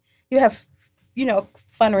women. You have, you know,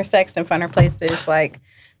 funner sex and funner places like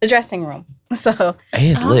the dressing room. So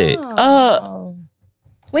it's lit.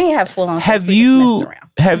 We didn't have full on. Have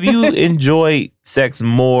you enjoyed sex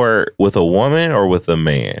more with a woman or with a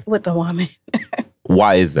man? With a woman.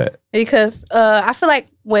 Why is that? Because I feel like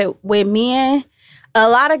with men, a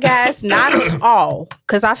lot of guys, not all,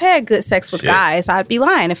 because I've had good sex with guys. I'd be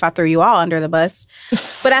lying if I threw you all under the bus.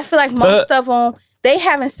 But I feel like most of them, they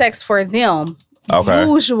having sex for them.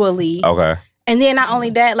 Usually. Okay. And then not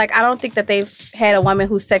only that, like, I don't think that they've had a woman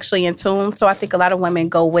who's sexually in tune. So I think a lot of women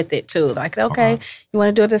go with it too. Like, okay, you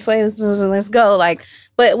want to do it this way? Let's go. Like,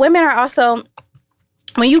 but women are also,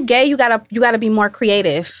 when you gay, you gotta be more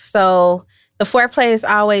creative. So the foreplay is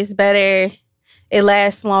always better. It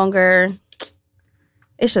lasts longer.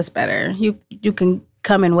 It's just better. You can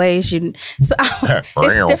come in ways it's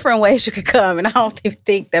different ways you can come, and I don't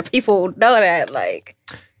think that people know that. Like,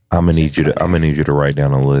 I'm gonna need you to write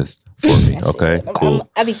down a list for me. Okay, cool.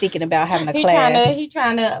 I be thinking about having a class. He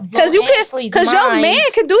trying to because your man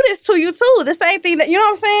can do this to you too. The same thing that, you know what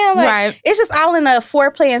I'm saying? Like, right. It's just all in a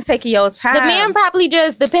foreplay and taking your time. The man probably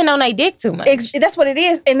just depend on their dick too much. That's what it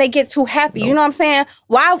is, and they get too happy. You know what I'm saying?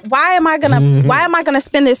 Why am I gonna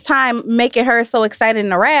spend this time making her so excited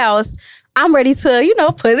and aroused? I'm ready to, you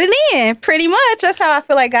know, put it in. Pretty much. That's how I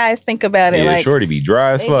feel like guys think about it. Yeah, like, shorty be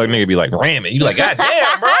dry as fuck. Nigga be like ramming. You be like, God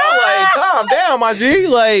damn, bro. Like, calm down, my G.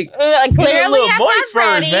 Like, clearly a little moist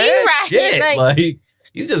first, man. Right. Shit. Like,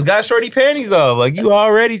 you just got shorty panties off. Like, you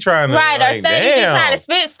already trying to. Right, like, or study you trying to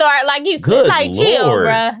spit start. Like, you like, chill,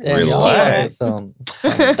 bro. Relax. So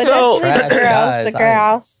the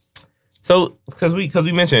girls. So, because we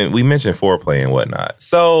mentioned foreplay and whatnot.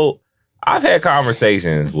 So, I've had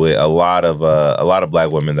conversations with a lot of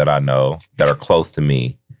black women that I know that are close to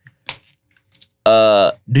me.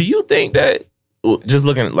 Do you think that, just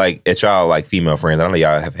looking like at y'all like female friends, I know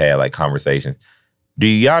y'all have had like conversations. Do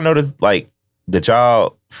y'all notice like that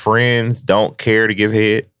y'all friends don't care to give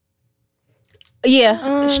head?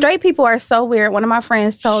 Yeah, straight people are so weird. One of my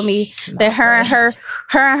friends told me that her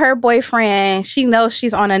and her boyfriend, she knows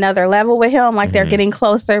she's on another level with him, like they're getting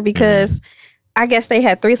closer because I guess they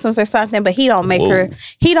had threesomes or something, but he don't make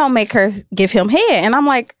her give him head. And I'm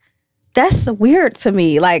like, that's weird to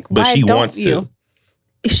me. Like, but why she don't wants you? to.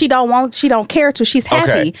 She don't care to. She's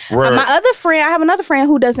happy. Okay, my other friend, I have another friend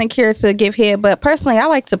who doesn't care to give head, but personally, I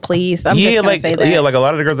like to please. I'm just gonna say that. Yeah, like a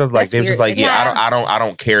lot of the girls are like, That's they're just weird. like, I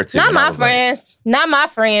don't care to. Not my friends. Not my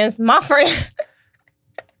friends. My friends.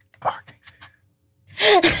 Oh, I can't say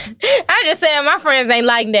that. I'm just saying, my friends ain't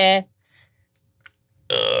like that.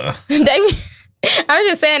 I'm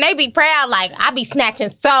just saying, they be proud. Like, I be snatching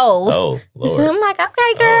souls. Oh, Lord. I'm like,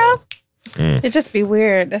 okay, girl. It just be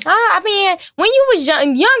weird. I mean, when you was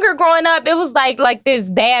younger growing up, it was like this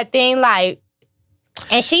bad thing, like,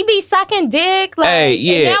 and she be sucking dick. Like, hey,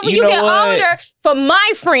 yeah. And now when you get older, for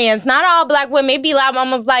my friends, not all black women, it be like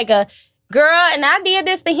almost like a girl, and I did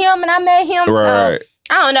this to him, and I met him. Right. So,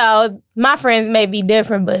 I don't know. My friends may be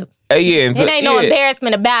different, but it ain't no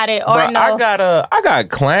embarrassment about it. Or but no. I got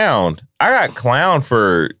clowned. I got clowned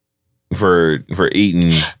for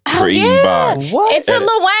eating box. What? Until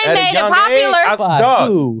Lil Wayne made it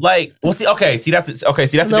popular. Like, well, see, that's a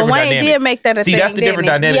different Lil Wayne dynamic. did make that a thing. See, that's the different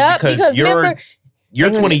dynamic because you're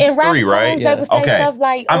 23, right? They would say stuff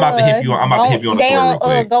like, I'm about to hit you on the story real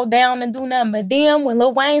quick. Go down and do nothing. But then when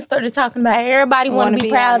Lil Wayne started talking about it, everybody want to be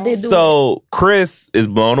proud to do it. So Chris is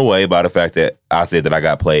blown away by the fact that I said that I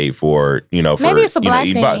got played for, for maybe it's a black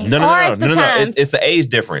thing. No. It's an age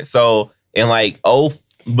difference. So in like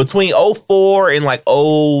between 04 and like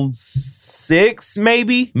 06,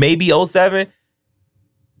 maybe 07.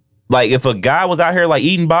 Like if a guy was out here like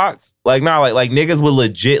eating box, like like niggas would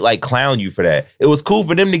legit like clown you for that. It was cool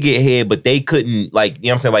for them to get head, but they couldn't like, you know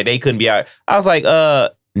what I'm saying? Like they couldn't be out. I was like,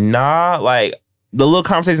 nah, like the little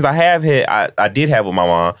conversations I have had, I did have with my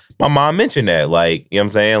mom. My mom mentioned that, like, you know what I'm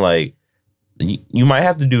saying? Like you might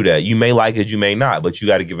have to do that. You may like it, you may not, but you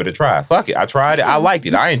got to give it a try. Fuck it. I tried it. I liked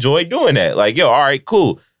it. I enjoyed doing that. Like, yo, all right,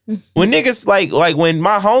 cool. When niggas like when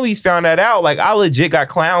my homies found that out, like I legit got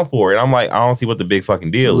clowned for it. I'm like, I don't see what the big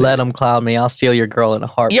fucking deal is. Let them clown me. I'll steal your girl in a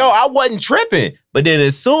heartbeat. Yo, I wasn't tripping. But then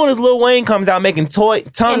as soon as Lil Wayne comes out making tongue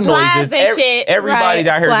noises, everybody's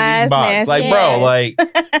out here eating box. Like, bro, like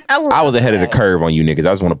I was ahead of the curve on you niggas.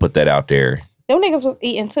 I just want to put that out there. Them niggas was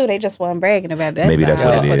eating too. They just wasn't bragging about that. Maybe that's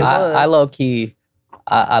what it is. I low key.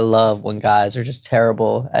 I love when guys are just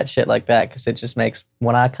terrible at shit like that because it just makes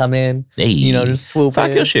when I come in, just swoop Talk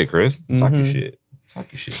in. your shit, Chris. Talk your shit.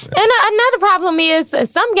 Talk your shit, man. And another problem is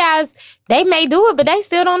some guys, they may do it, but they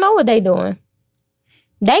still don't know what they doing.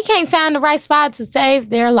 They can't find the right spot to save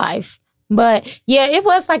their life. But yeah, it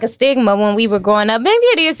was like a stigma when we were growing up. Maybe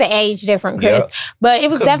it is the age different, Chris. Yeah. But it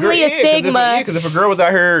was definitely a stigma. Because if a girl was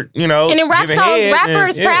out here, and in rap songs,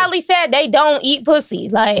 rappers proudly said they don't eat pussy.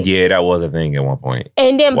 Like, yeah, that was a thing at one point.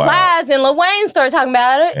 And then Plies and Lil Wayne started talking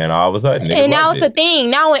about it. And all of a sudden, and now it's a thing.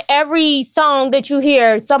 Now in every song that you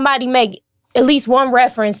hear, somebody make at least one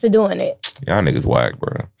reference to doing it. Y'all niggas whack,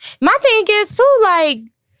 bro. My thing is too, like,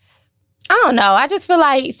 I don't know. I just feel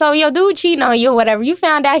like, so your dude cheating on you or whatever, you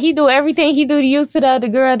found out he do everything he do to you to the other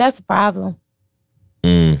girl, that's a problem.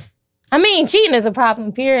 I mean, cheating is a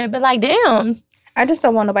problem, period. But like, damn. I just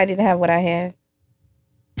don't want nobody to have what I had.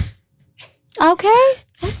 Okay.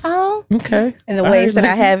 That's all. Okay. And the ways that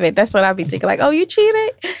I have it, that's what I be thinking. Like, oh, you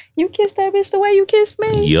cheated? You kissed that bitch the way you kissed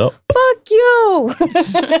me? Yup. Fuck you.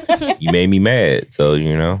 You made me mad, so,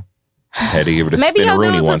 had to give it a maybe spin a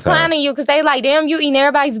Rooney one time. Maybe your dudes was clowning you because they like, damn, you eating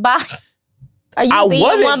everybody's box. I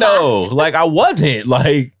wasn't though. Like I wasn't.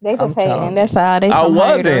 Like they just hating. That's all. They I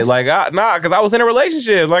wasn't. Haters. Like because I was in a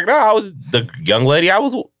relationship. Like I was the young lady. I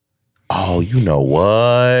was. Oh, you know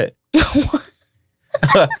what?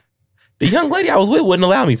 The young lady I was with wouldn't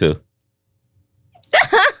allow me to.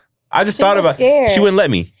 I just thought about. She wouldn't let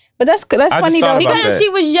me. But that's funny though because she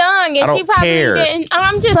was young and she probably didn't.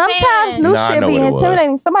 I'm just sometimes saying. New shit be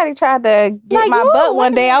intimidating. Somebody tried to get my butt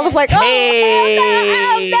one day. I was like, oh,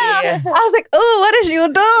 I was like, ooh, what is you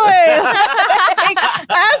doing?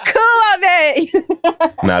 I'm cool on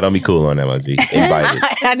that. Nah, don't be cool on that, my G.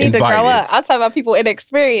 I need to grow up. I'm talking about people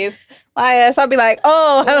inexperienced. My ass, I'll be like,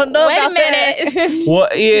 oh, I don't know. Wait a minute. Well,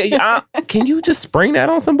 yeah, can you just spring that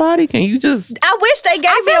on somebody? Can you just? I wish they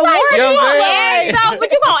gave me a warning.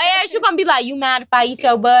 But you gonna ask? You gonna be like, you mind if I eat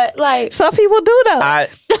your butt? Like some people do though.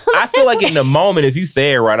 I feel like in the moment, if you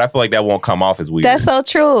say it right, I feel like that won't come off as weird. That's so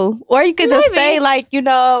true. Or you could just say like,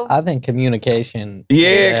 I think communication.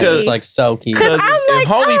 Yeah, because like so key. Because if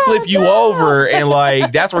homie flip you over and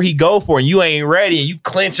like that's where he go for and you ain't ready and you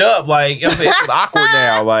clinch up, like you know what I'm saying, it's awkward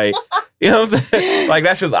now. Like you know what I'm saying? Like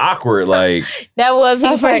that's just awkward. Like that was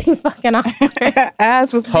pretty fucking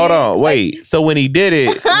awkward. Hold on, wait. So when he did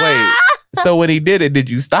it, did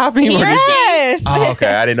you stop him? Yes. Oh,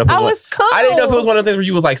 okay. I didn't know. If it was cool. I didn't know if it was one of the things where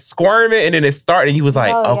you was like squirming and then it started and you was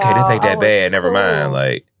like, okay, this ain't that bad. Never mind.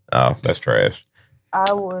 Like, oh, that's trash.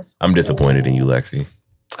 I'm disappointed in you, Lexi.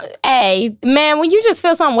 Hey, man, when you just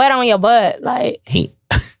feel something wet on your butt, like it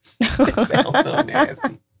sounds so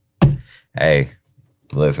nasty. Hey,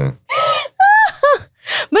 listen.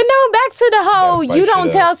 But no, back to the whole, you don't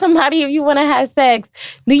tell somebody if you want to have sex.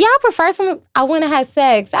 Do y'all prefer I want to have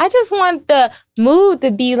sex? I just want the mood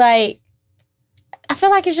to be like, I feel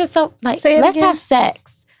like it's just so, like, let's have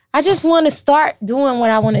sex. I just want to start doing what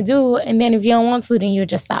I want to do. And then if you don't want to, then you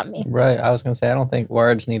just stop me. Right. I was going to say, I don't think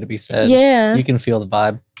words need to be said. Yeah. You can feel the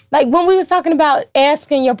vibe. Like when we was talking about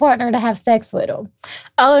asking your partner to have sex with him.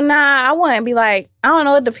 Oh, nah, I wouldn't be like, I don't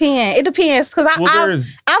know, it depends. It depends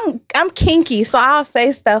because I'm kinky, so I'll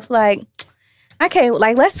say stuff like, I can't,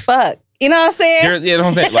 like, let's fuck. You know what I'm saying? You know what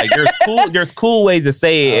I'm saying? Like there's cool ways to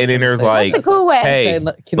say it, and then there's like, what's the cool way?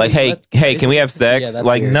 Hey, can we have sex? Yeah,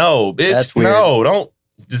 like, weird. No, bitch, no, don't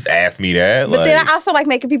just ask me that. But then I also like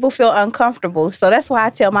making people feel uncomfortable, so that's why I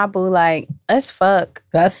tell my boo like, let's fuck.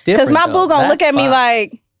 That's different. Because my boo gonna look at me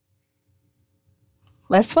like,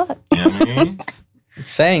 let's fuck. You know what I mean?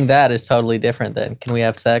 Saying that is totally different than, can we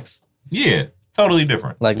have sex? Yeah, totally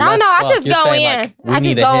different. Like, I know, I just go in. I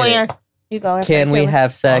just go in. You go in. Can we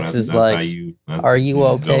have sex is like, are you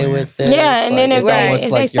okay with this? Yeah, and then it's almost if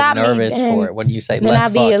like they stop you're nervous me, for it. When you say then let's I'll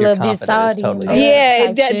be fuck, a you're little bit confident. It's salty. totally Yeah,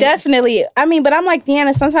 type shit. definitely. I mean, but I'm like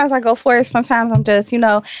Deanna, sometimes I go for it. Sometimes I'm just,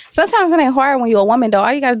 sometimes it ain't hard when you're a woman, though.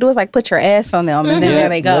 All you got to do is like put your ass on them and then there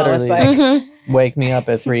they go. It's like, wake me up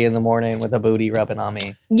at 3 a.m. with a booty rubbing on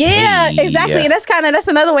me. Yeah, Hey, exactly. yeah. And that's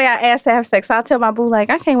another way I ask to have sex. I'll tell my boo, like,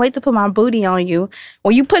 I can't wait to put my booty on you.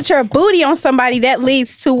 When you put your booty on somebody, that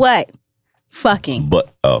leads to what? Fucking.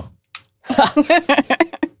 But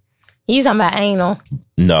He's talking about anal.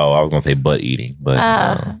 no, I was gonna say butt eating, but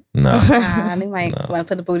no, They might want to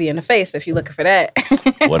put the booty in the face if you're looking for that.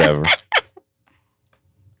 whatever.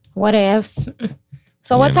 What else?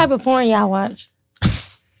 So what type of porn y'all watch?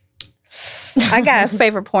 I got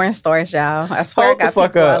favorite porn stars, y'all. I swear Hold I the got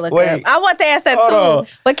fuck people I up. look Wait. up. I want to ask that Hold too. on.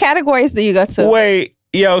 What categories do you go to? Wait,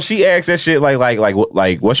 yo, she asked that shit like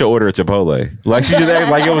what's your order at Chipotle? Like she just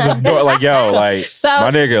asked like it was just like yo, like So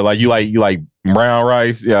my nigga, like you like brown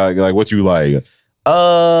rice, yeah, like what you like?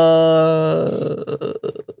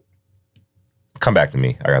 Come back to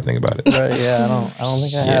me. I gotta think about it. Right, yeah, I don't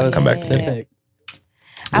think I have a come back to me. specific.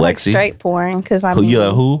 I like Lexi? straight porn because I'm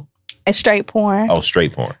Who? a straight porn. Oh,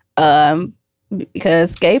 straight porn.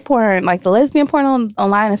 Because gay porn, like the lesbian porn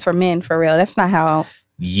online, is for men for real. That's not how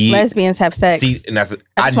lesbians have sex. See, and that's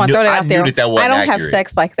I just want to throw that out there. That I don't have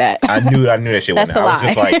sex like that. I knew that shit. That's a lie. I was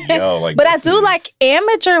just like, yo, like. But I do like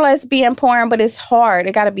amateur lesbian porn, but it's hard.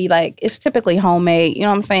 It got to be like, it's typically homemade. You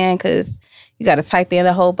know what I'm saying? Because you got to type in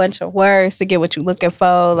a whole bunch of words to get what you're looking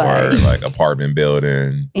for. Like apartment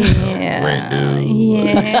building. Yeah. Rent due.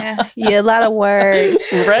 Yeah, a lot of words.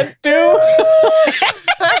 Rent due.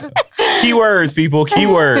 Keywords, people.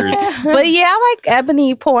 Keywords. But yeah, I like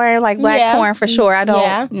ebony porn, like black porn for sure. I don't.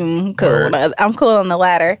 Yeah. Cool. I'm cool on the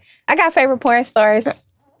latter. I got favorite porn stars.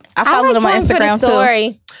 I follow them on Instagram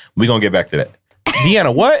too. We gonna get back to that.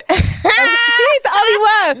 Deanna, what? She's the only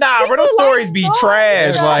one. Nah, bro, those stories be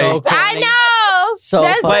trash. Like I know. So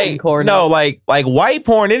fucking corny. No, like white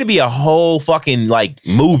porn, it'd be a whole fucking like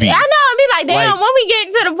movie. I know. It'd be like, damn, when we get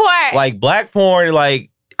to the part. Like black porn, like.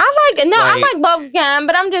 I like both kind,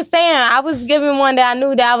 but I'm just saying, I was giving one that I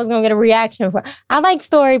knew that I was going to get a reaction for. I like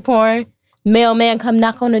story porn. Mailman come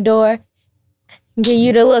knock on the door. Give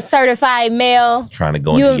you the little certified mail. Trying to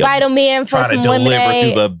go you invite them in for some deliver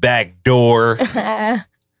lemonade. through the back door. You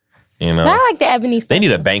know, I like the ebony stuff. They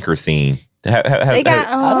need a banker scene. Have they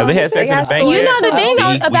had sex in a bank? You know the thing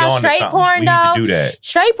about straight porn, though? We need to do that.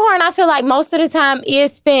 Straight porn, I feel like most of the time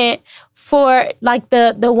is spent for like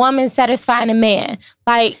the woman satisfying a man.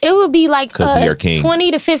 Like it would be like a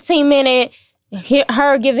 20 to 15 minute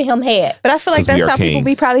her giving him head. But I feel like that's how people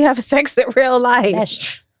be probably having sex in real life.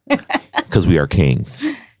 That's true. Because we are kings.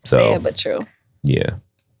 So sad but true. Yeah.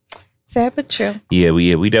 Sad but true. Yeah,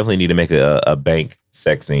 we definitely need to make a bank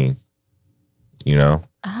sex scene. You know?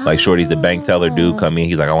 Like Shorty's the bank teller dude come in.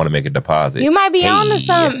 He's like, I want to make a deposit. You might be on to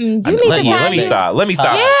something. You need to let me stop. Let me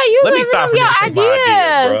stop. Yeah, you let me stop for your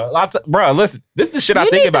ideas. Bro, listen. This is the shit I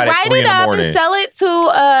think about at 3 in the morning. And sell it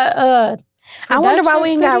to I wonder why we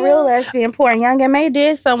ain't got real lesbian porn. Young M.A.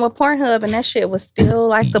 did something with Pornhub, and that shit was still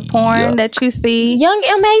like the porn that you see. Young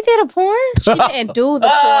M.A. did a porn? She didn't do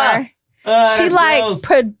the porn. She like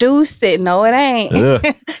produced it. No, it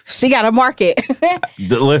ain't. She got a market.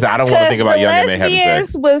 Listen, I don't want to think about Young M.A. having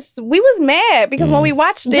sex. We was mad because when we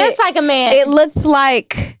watched it, just like a man, it looked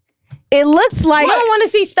like. I don't want to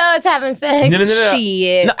see studs having sex. No.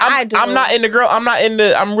 Shit. No, I'm not into girl.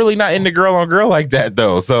 I'm really not into girl on girl like that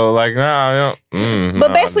though. So like,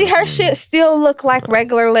 but basically, her shit still look like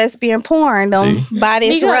regular lesbian porn. Them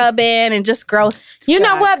bodies rubbing and just gross. You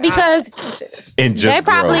know what? Because they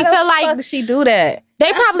probably feel like she do that.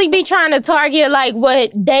 They probably be trying to target like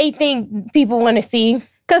what they think people want to see.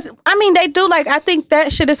 Because, I mean, they do I think that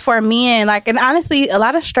shit is for men. Like, and honestly, a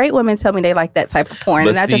lot of straight women tell me they like that type of porn.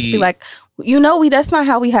 But and I just be like, that's not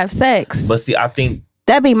how we have sex. But see, I think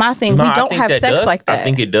that'd be my thing. We don't have sex like that. I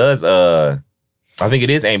think it does. I think it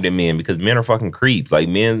is aimed at men because men are fucking creeps. Like,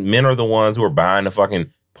 men are the ones who are buying the fucking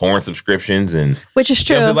porn subscriptions and which is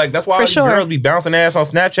true. Like that's why girls be bouncing ass on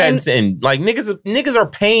Snapchat and like niggas are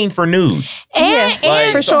paying for nudes.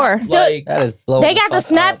 And for sure. Like, that is blowing they got the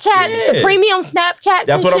Snapchats, the premium Snapchats.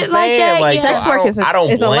 That's what I'm saying. Like sex work is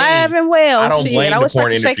alive and well. I don't blame the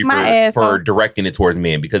porn industry for directing it towards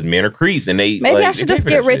men because men are creeps and they maybe I should just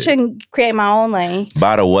get rich and create my own lane.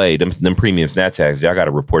 By the way, them premium Snapchats, y'all got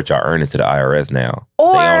to report y'all earnings to the IRS now.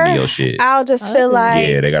 Or they own your shit. I'll just feel like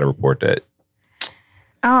they got to report that.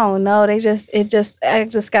 I don't know. I just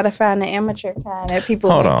gotta find the amateur kind that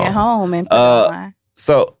people make at home and put online.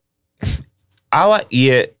 So I like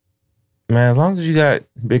man, as long as you got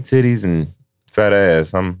big titties and fat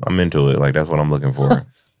ass, I'm into it. Like that's what I'm looking for.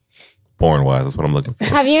 Porn wise, that's what I'm looking for.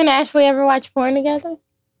 Have you and Ashley ever watched porn together?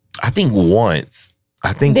 I think once.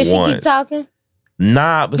 Did she keep talking?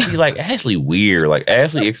 Nah, but see, like Ashley weird. Like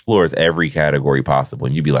Ashley explores every category possible,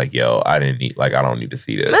 and you'd be like, "Yo, I don't need to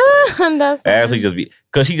see this." Like, Ashley just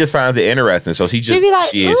because she just finds it interesting, so she just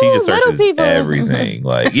she just searches everything.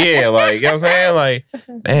 Like, you know what I'm saying? Like,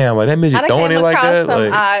 damn, like that midget throwing it like that. Some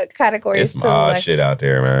like, odd categories it's some odd shit out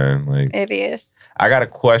there, man. Like, it is. I got a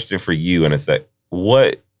question for you in a sec.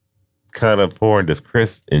 What kind of porn does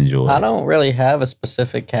Chris enjoy? I don't really have a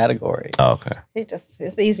specific category. Oh, okay.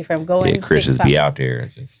 It's easy for him going. Yeah, Chris just be out there,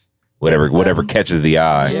 just whatever catches the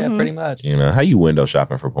eye. Yeah, pretty much. You know, how you window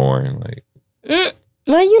shopping for porn? Like,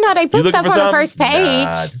 well, they put stuff on the first page.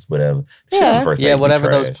 Nah, just whatever. Whatever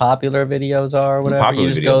those popular videos are, whatever. Popular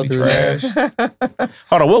you just go through there.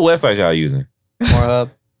 Hold on, what website y'all using?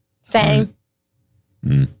 Pornhub. Same.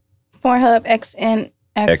 Pornhub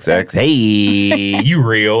XX. Hey, you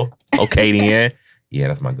real? Okay, then. Yeah,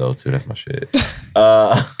 that's my go-to. That's my shit.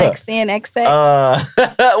 XNXX.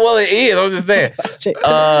 Well, it is. I was just saying.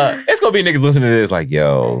 It's gonna be niggas listening to this like,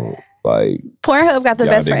 yo, like Pornhub got the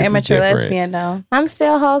best for amateur lesbian though. I'm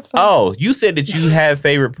still wholesome. Oh, you said that you have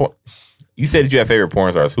favorite porn. You said that you have favorite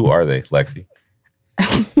porn stars. Who are they, Lexi?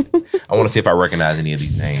 I want to see if I recognize any of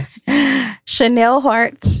these names. Chanel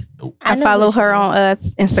Hart. Nope. I follow her on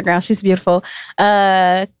Instagram. She's beautiful.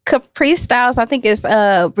 Capri Styles, I think is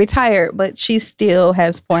retired, but she still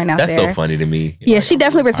has porn out there. That's so funny to me. Yeah, she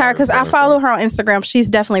definitely retired because I follow her on Instagram. She's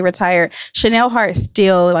definitely retired. Chanel Hart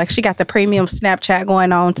still she got the premium Snapchat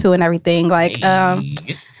going on too and everything. Like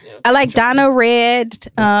I like Donna Red.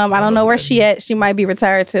 I don't know where she at. She might be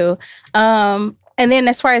retired too. And then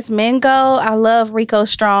as far as men go, I love Rico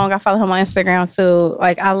Strong. I follow him on Instagram too.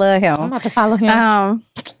 Like I love him. I'm about to follow him.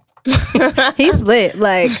 He's lit.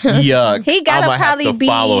 Like yuck. He gotta probably be.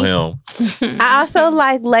 Follow him. I also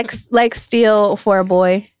like Lex Steele for a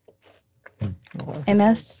boy, and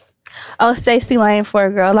that's Stacey Lane for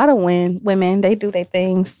a girl. A lot of women they do their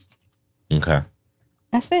things. Okay,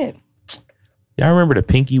 that's it. Y'all remember the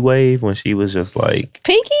Pinky Wave when she was just like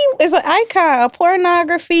Pinky is an icon, a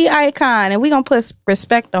pornography icon, and we gonna put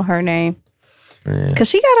respect on her name because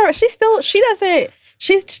she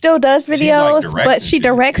still does videos, but she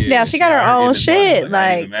directs now. She got her own shit.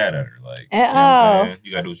 Like, mad at her. Like,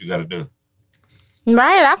 you gotta do what you gotta do.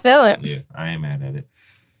 Right, I feel it. Yeah, I ain't mad at it.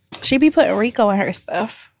 She be putting Rico in her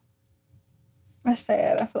stuff. That's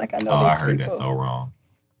sad. I feel like I know. I heard that so wrong.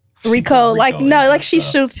 Rico, she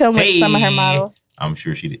shoots him with some of her models. I'm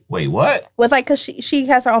sure she did. Wait, what? With because she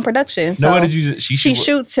has her own production. So no, what did you? She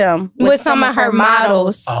shoots him with some of her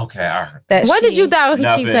models. Okay, I heard. What did you thought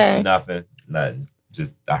she said? Nothing.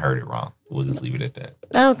 Just I heard it wrong. We'll just leave it at that.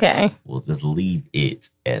 Okay. We'll just leave it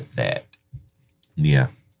at that. Yeah.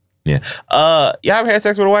 Yeah. Y'all ever had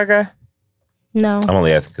sex with a white guy? No. I'm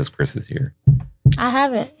only asking because Chris is here. I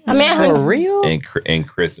haven't. I mean, for real? And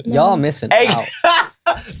Chris. Y'all missing out.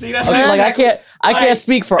 See, that's Okay, like I can't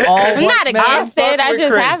speak for all. I'm not against it. I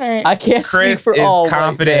just Chris. haven't. I can't Chris speak for is all.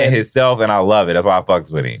 confident in himself, and I love it. That's why I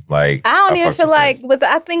fucks with him. Like I don't even fucks feel with like, Chris. but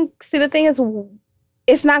I think, see, the thing is,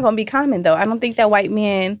 it's not going to be common though. I don't think that white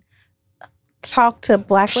men talk to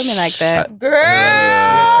black women like that. Girl.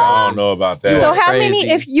 I don't know about that. So how crazy.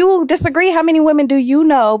 many, if you disagree, how many women do you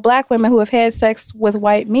know, black women, who have had sex with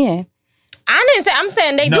white men? I didn't say. I'm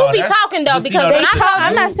saying they No, do be that's- talking though but see, because no, when they I talk,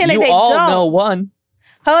 I'm not saying that You they all don't. know one.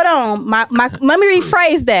 Hold on, let me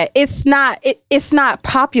rephrase that. It's not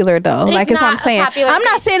popular though. It's like that's what I'm not a saying. popular I'm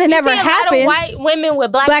not thing. saying it You never see a lot of happens. white women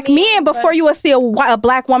with Black men before you will see a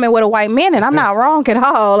black woman with a white man, and I'm not wrong at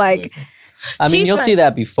all. Like, Listen. I mean, She's you'll right. see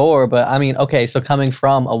that before, but I mean, okay, so coming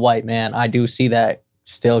from a white man, I do see that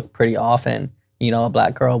still pretty often. You know, a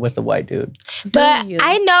black girl with a white dude. But you?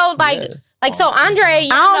 I know, like so, Andre, you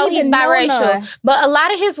I know don't he's even know biracial, none. but a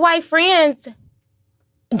lot of his white friends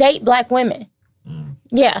date black women. Mm.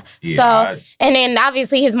 Yeah. Yeah, So, and then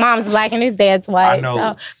obviously his mom's black and his dad's white. know.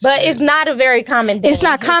 So, but it's not a very common thing. it's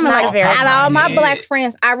not common. not Like, a very out of all my Yeah. black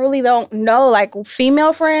friends, I really don't know, like,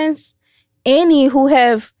 female friends, any who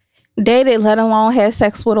have dated, let alone had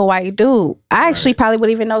sex with a white dude. I actually probably would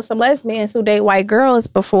even know some lesbians who date white girls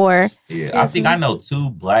before. Yeah, I think I know 2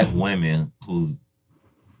 black women whose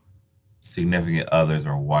significant others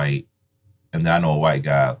are white, and then I know a white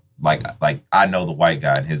guy. Like I know the white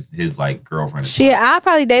guy and his like girlfriend. is Shit, white. I'd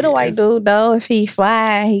probably date a white Yes. dude though if he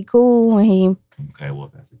fly, he cool, and he, Okay, well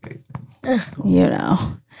if that's the case, then. you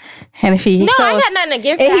know, and if he No, I shows, got nothing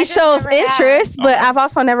against and it. I he just shows never have. interest. But Okay. I've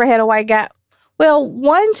also never had a white guy. Well,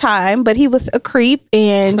 one time, but he was a creep,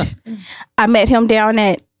 and I met him down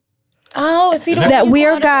at Oh, is he the one that you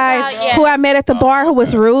weird told us guy about? Yeah. who I met at the bar who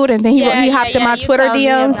was rude, and then he hopped in my you Twitter told me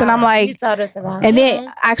DMs, about and I'm him. like, You told us about and him. then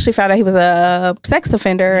I actually found out he was a sex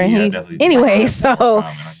offender, and Yeah, he definitely. anyway. So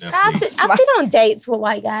I've been on dates with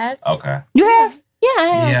white guys. Okay. you have, Yeah, I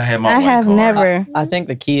have. Yeah, I had my I white have card. never. I think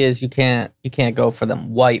the key is you can't go for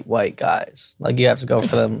them white guys. Like you have to go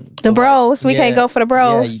for them The bros, we can't go for the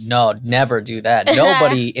bros. Yeah, no, never do that.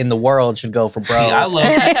 Nobody in the world should go for bros.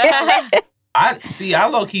 See, I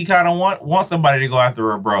low key kind of want somebody to go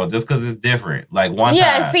after a bro just because it's different. Like one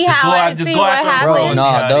Yeah, time, see just how go I out, just see go what after a happens. bro. Bro, and see no,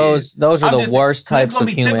 how it is. those are I'm the just- worst 'cause types of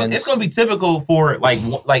humans. It's gonna be typical for like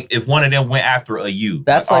if one of them went after a you.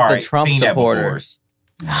 That's all like the right, Trump seen that before. supporters.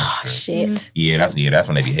 Oh shit! Yeah, that's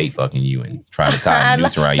when they be hate fucking you and trying to tie a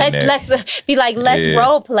noose around your neck. Let's be like, let's Yeah.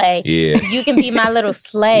 role play. Yeah. You can be my little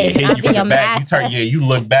slave. Yeah, I'll you be from your the back, you master. you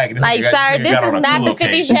look back. And this Like, nigga got- sir, nigga this got is on a not the 50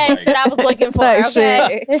 pillowcase. Shades Like, that I was looking for. Type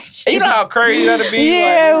Okay. you know how crazy that'd be?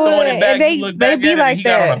 Yeah, like, throwing it back, and you look they back be at it, like and he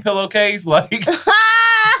got on that. a pillowcase. Like,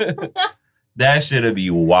 that shit'd be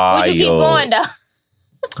wild. Would you keep going though?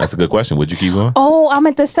 That's a good question. Would you keep going? Oh, I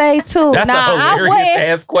meant to say too. That's a I hilarious wouldn't.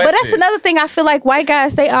 ass question. But that's another thing. I feel like white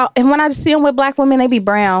guys, and when I see them with black women, they be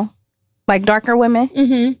brown, like darker women.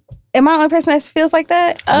 Mm-hmm. Am I the only person that feels like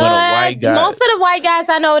that? When a white guy- Most of the white guys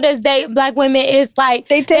I know that date black women is like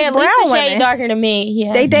They they're date at least brown a shade women. darker than me.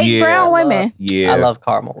 Yeah. They date Yeah, brown I love- women. Yeah. I love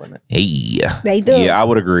caramel women. Hey. They do. Yeah, I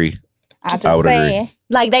would agree. I just I would agree. saying.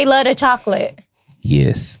 like they love the chocolate.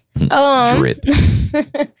 Yes. But Drip.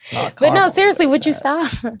 no, caramel. seriously, would you stop?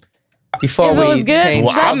 Before If it we was good, change,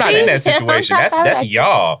 Well, I'm not in that See? situation. I'm That's sorry.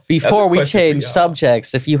 y'all. before That's a we question for change y'all.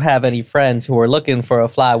 subjects, if you have any friends who are looking for a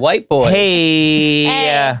fly white boy, Hey.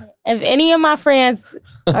 Hey, if any of my friends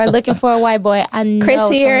are looking for a white boy, I know Chris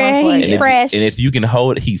someone here, and for he's you. fresh. And if you can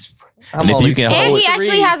hold, I'm and if only you can 23. And hold he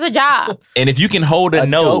actually has a job. and if you can hold a A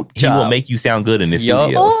note, dope he will job. make you sound good in this Yup.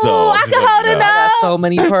 studio. Ooh, So I just can letting hold you a know. note. I got so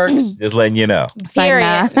many perks. Just letting you know. like,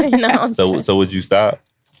 Period. No. So would you stop?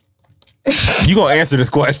 You gonna answer this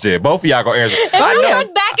question? Both of y'all gonna answer. If you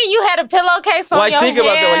look back and you had a pillowcase on Like your think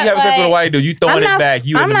about that. Like you having sex with a white dude, you throwing I'm it not, back.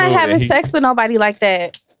 You in I'm the not mood, having and he- sex with nobody like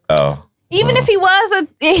that. Oh. Even if he was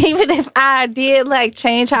even if I did like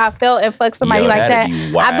change how I felt and fuck somebody Yo, like that, that'd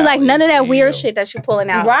be I'd be like, wild none of as that weird hell. shit that you pulling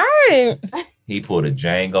out. Right. He pulled a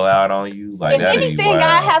Django out on you. Like If that'd be anything, wild.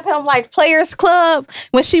 I have him like Players Club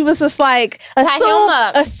when she was just like, him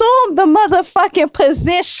up. assume the motherfucking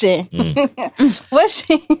position. What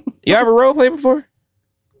she? You ever role play before?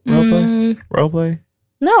 Role play? Mm, Role play?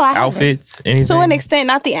 no, I haven't. Outfits? Anything? To an extent,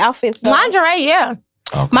 not the outfits. though. Lingerie, yeah.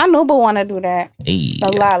 Okay. My Nuba want to do that Hey. a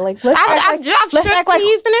lot. Like, let's act I've like, dropped let's act like-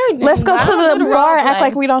 striptease and everything. let's go I to don't the do bar role and act play.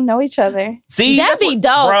 like we don't know each other. See, That'd that's be what-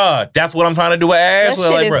 dope. Bruh, that's what I'm trying to do with That Ashley.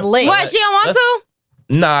 shit Like, is bruh, lit. What, she don't want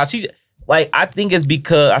to? Nah, she like I think it's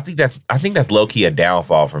because I think that's low key a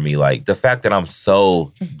downfall for me. Like the fact that I'm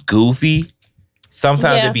so goofy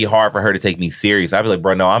sometimes it'd be hard for her to take me serious. I'd be like,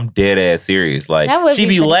 bro, no, I'm dead ass serious. Like, she'd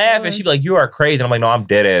be laughing. Cool. She'd be like, you are crazy. And I'm like, no, I'm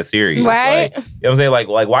dead ass serious. Right. Like, you know what I'm saying?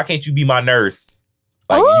 Like, why can't you be my nurse?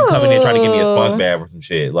 Like, you coming in trying to give me a spunk bath or some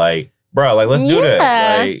shit. Like, bro, like, let's do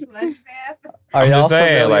that. Like, are y'all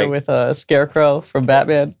familiar with Scarecrow from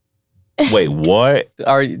Batman? Wait, what?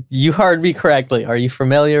 You heard me correctly. Are you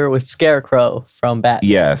familiar with Scarecrow from Batman?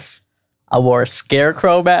 Yes. I wore a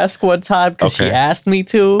Scarecrow mask one time because she asked me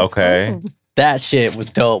to. Okay. That shit was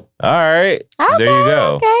dope. All right. Okay, there you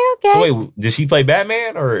go. Okay. So wait, did she play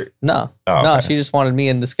Batman or? No. No, she just wanted me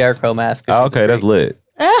in the Scarecrow mask. Okay, that's lit.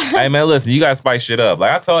 Hey, man, listen, you got to spice shit up.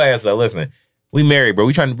 Like, I told ass, listen, we married, bro.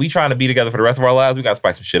 We trying to be together for the rest of our lives. We got to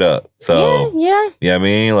spice some shit up. So, yeah. You know what I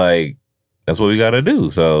mean? Like, that's what we got to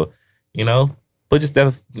do. So, put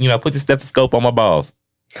your stethoscope on my balls.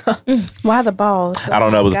 Why the balls? I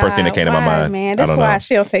don't know. It was the first thing that came to my mind. Man, that's why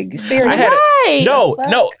she'll take you serious. No.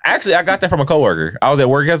 Actually, I got that from a coworker. I was at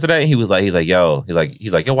work yesterday, and he's like, yo,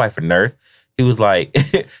 your wife a nurse. He was like,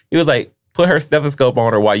 put her stethoscope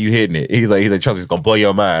on her while you hitting it. He's like, trust me, it's gonna blow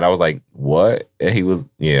your mind. I was like, what? And he was,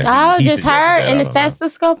 just her and the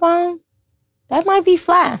stethoscope on. That might be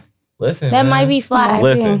fly. Listen, that might be fly.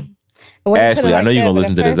 Listen. Ashley, I know you're going to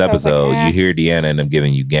listen to this episode. You hear Deanna and them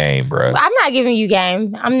giving you game, bro. I'm not giving you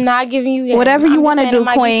game. I'm not giving you game. Whatever you want to do,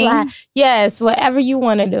 queen. Yes, whatever you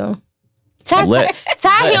want to do. Tie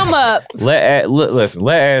him up. Listen,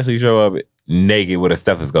 let Ashley show up naked with a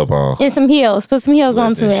stethoscope on. And some heels. Put some heels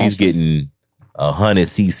onto it. She's getting 100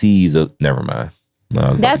 cc's of... Never mind.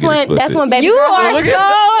 No, that's when baby you are so...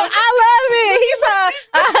 I love it. He's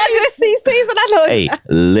 100 cc's and I know. Hey,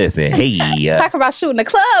 listen. Hey. Talk about shooting the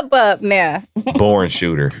club up now. Born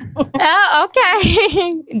shooter. Oh,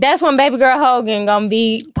 okay. That's when baby girl Hogan gonna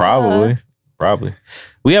be. Probably.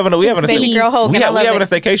 We having a baby girl Hogan. We having a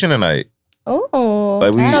staycation tonight. Oh,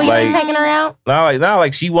 like so you ain't taking her out? No,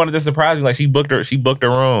 she wanted to surprise me. Like she booked her room. She booked her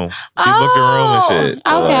room and shit.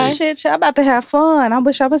 So okay, shit, y'all about to have fun. I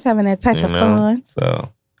wish I was having that type of fun. So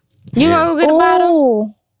you gonna go get a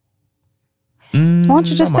bottle? Why don't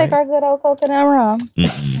you just take our good old coconut rum? I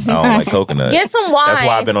don't like coconut. Get some wine. That's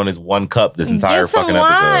why I've been on this one cup this entire fucking episode.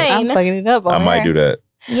 I'm fucking it up. I might do that.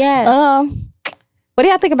 Yeah. What do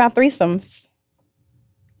y'all think about threesomes?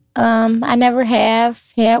 I never have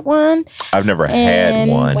had one. I've never had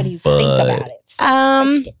one. What do you think about it?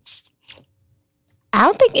 I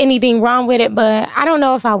don't think anything wrong with it, but I don't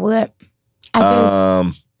know if I would.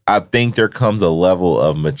 I think there comes a level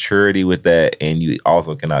of maturity with that, and you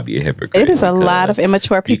also cannot be a hypocrite. It is a lot of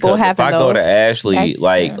immature people having those. If I go to Ashley,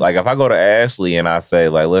 like if I go to Ashley and I say,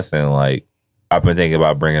 like, listen, like, I've been thinking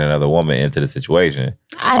about bringing another woman into the situation.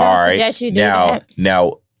 I don't suggest you do that.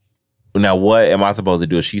 Now, what am I supposed to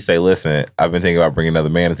do if she say, listen, I've been thinking about bringing another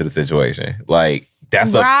man into the situation? Like,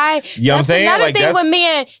 that's right. You know what I'm saying? Another like, thing with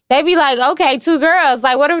men, they be like, okay, 2 girls.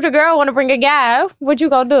 Like, what if the girl want to bring a guy? What you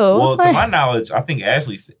gonna do? Well, to my knowledge, I think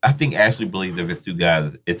Ashley believes if it's 2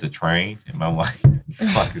 guys, it's a train. And I'm like,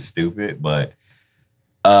 fucking stupid. But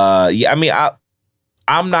I mean,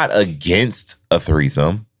 I'm not against a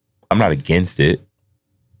threesome. I'm not against it.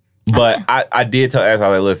 But I did tell Ashley,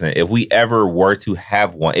 like, listen, if we ever were to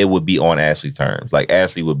have one, it would be on Ashley's terms. Like,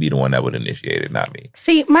 Ashley would be the one that would initiate it, not me.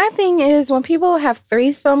 See, my thing is when people have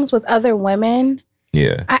threesomes with other women,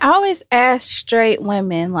 I always ask straight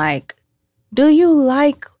women, like, do you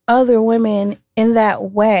like other women in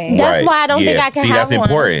that way? That's why I don't think I can have that's one.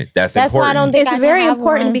 Important. That's important. Why I don't think it's very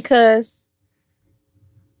important because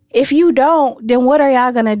if you don't, then what are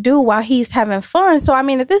y'all gonna do while he's having fun? So I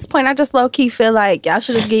mean, at this point, I just low key feel like y'all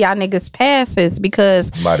should just give y'all niggas passes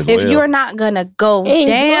because if you're not gonna go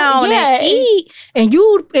down and eat, and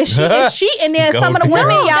she and then some of the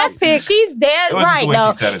women y'all pick, she's dead right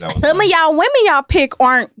though. Some of y'all women y'all pick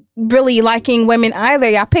aren't really liking women either.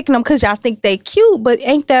 Y'all picking them because y'all think they cute, but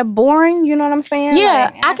ain't that boring? You know what I'm saying?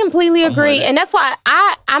 Yeah, I completely agree, and that's why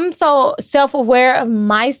I'm so self-aware of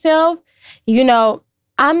myself. You know.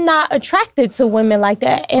 I'm not attracted to women like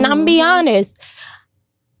that. And I'm be honest,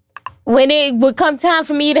 when it would come time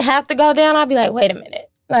for me to have to go down, I'd be like, wait a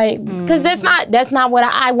minute. Like, because that's not what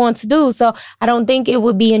I want to do. So I don't think it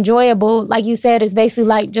would be enjoyable. Like you said, it's basically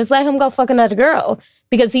like, just let him go fuck another girl.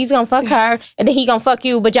 Because he's going to fuck her and then he going to fuck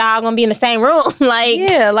you, but y'all going to be in the same room.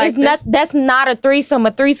 That's not a threesome.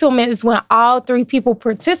 A threesome is when all 3 people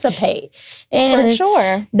participate. And for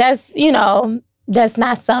sure. That's, that's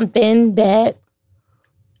not something that,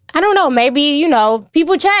 I don't know. Maybe,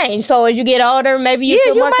 people change. So as you get older, maybe you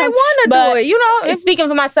feel more might want to do it. Speaking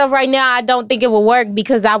for myself right now, I don't think it would work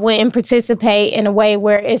because I wouldn't participate in a way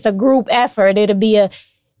where it's a group effort. It'll be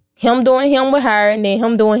him doing him with her and then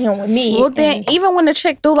him doing him with me. Well, then even when the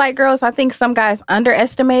chick do like girls, I think some guys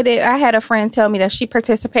underestimate it. I had a friend tell me that she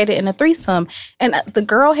participated in a threesome and the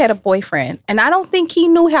girl had a boyfriend. And I don't think he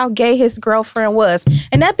knew how gay his girlfriend was.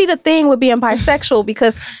 And that'd be the thing with being bisexual,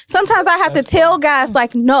 because sometimes I have to tell guys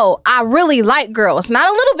like, no, I really like girls. Not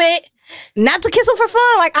a little bit. Not to kiss them for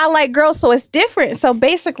fun. Like, I like girls, so it's different. So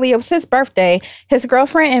basically, it was his birthday. His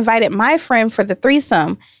girlfriend invited my friend for the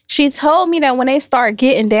threesome. She told me that when they start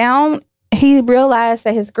getting down, he realized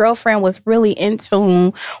that his girlfriend was really in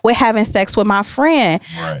tune with having sex with my friend,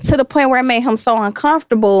 to the point where it made him so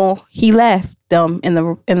uncomfortable. He left them in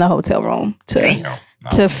the hotel room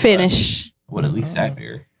to finish. Would at least sat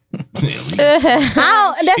there. That's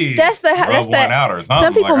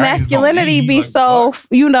some people masculinity be so,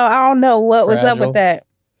 I don't know what was up with that,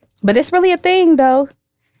 but it's really a thing though.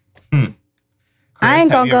 Chris, I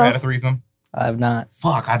ain't gonna go. Have you ever had a threesome? I have not.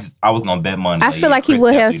 Fuck, I was gonna bet money. I feel like he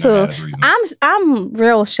would have too. I'm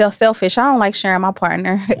real selfish. I don't like sharing my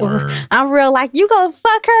partner. I'm real like, you gonna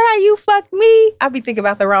fuck her how you fuck me. I be thinking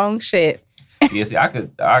about the wrong shit. Yeah, see, I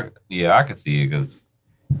could see it because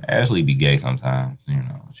Ashley be gay sometimes,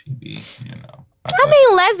 she be, I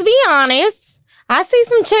mean, let's be honest. I see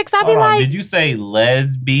some chicks, I be like... Did you say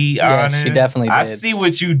lesbian? Yeah, she definitely did. I see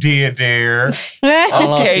what you did there.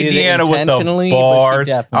 Okay, Deanna with the bars.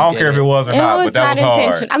 I don't care if it was or not, but that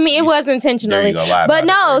was hard. I mean, it was intentionally. But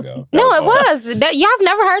no, it was. Y'all have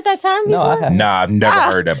never heard that term before? No, I haven't. Nah, I've never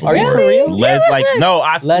heard that before. Are you for real?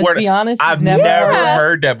 I swear. Let's be honest. I've never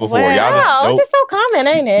heard that before. Wow, Y'all it's so common,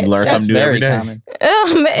 ain't it? You learn something new every day. Common.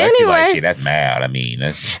 Anyway. Like, shit, that's mad. I mean.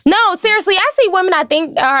 No, seriously, I see women I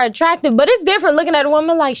think are attractive, but it's different looking at a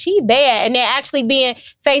woman like she bad and then actually being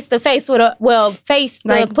face to face with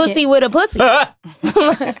pussy with a pussy. Like,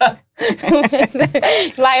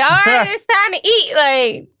 all right, it's time to eat.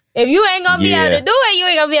 Like, if you ain't gonna be able to do it, you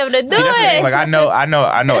ain't gonna be able to do it. Like, I know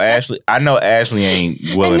Ashley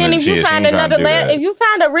ain't willing. And then if you find if you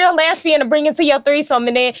find a real lesbian to bring into your threesome,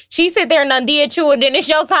 and then she sit there and done did you, and then it's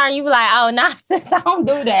your turn, you be like, oh, nah, sis, I don't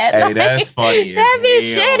do that. Hey, that's funny. That'd be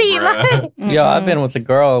shitty. Like, yo, I've been with a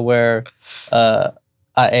girl where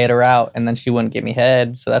I ate her out and then she wouldn't give me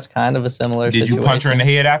head, so that's kind of a similar situation. Did you punch her in the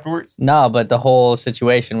head afterwards? No, but the whole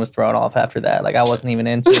situation was thrown off after that. Like, I wasn't even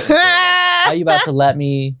into it. How you about to let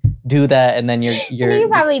me do that and then you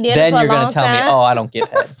probably did then it for you're a gonna tell time. me, oh, I don't give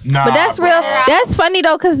head. Nah, but that's real. That's funny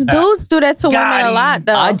though, because dudes do that to women a lot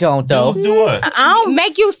though. I don't though. Dudes do what? I don't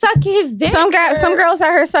make you suck his dick. Some girls out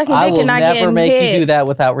here sucking dick and not getting head. I will never make you do that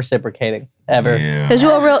without reciprocating. Ever. Because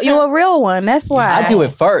you're a real one. That's why. I do it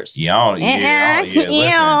first. Listen. Yeah,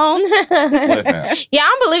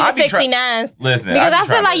 I believe in 69s. Listen. Because I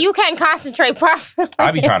feel like you can't concentrate properly.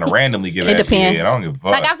 I be trying to randomly give it depends. I don't give a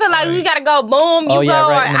fuck. Like, I feel like we gotta go boom, you go,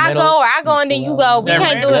 or I go, and then you go. We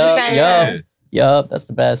can't do it the same time. Yup, that's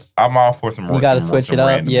the best. I'm all for some. You gotta switch it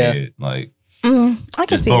up. Yeah. Like, I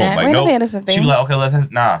can see that. Random head is the thing. She be like, okay,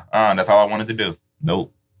 that's all I wanted to do.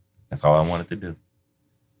 Nope. That's all I wanted to do.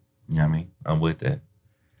 You know what I mean? I'm with that.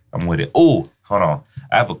 I'm with it. Oh, hold on.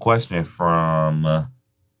 I have a question from...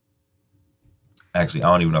 actually,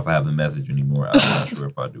 I don't even know if I have the message anymore. I'm not sure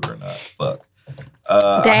if I do or not. Fuck.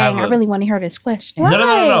 Dang, I really want to hear this question.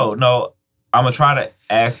 No. I'm going to try to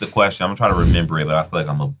ask the question. I'm going to try to remember it, but I feel like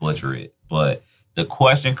I'm going to butcher it. But the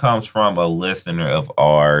question comes from a listener of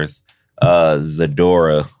ours,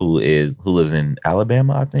 Zadora, who lives in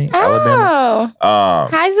Alabama, I think. Oh.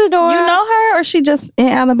 Hi, Zadora. You know her, or she just in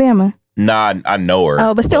Alabama? Nah, I know her.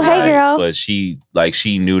 Oh, but still, hey, girl. But she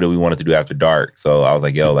knew that we wanted to do After Dark. So I was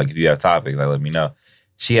like, yo, if you have topics, let me know.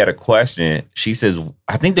 She had a question. She says,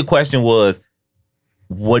 I think the question was,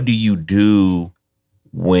 what do you do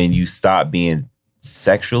when you stop being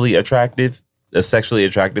sexually attracted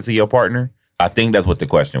to your partner? I think that's what the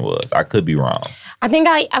question was. I could be wrong. I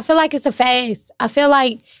feel like it's a phase. I feel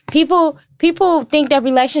like people think that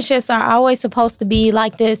relationships are always supposed to be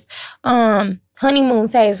like this honeymoon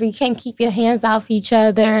phase where you can't keep your hands off each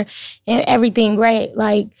other and everything great.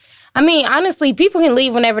 Like, I mean, honestly, people can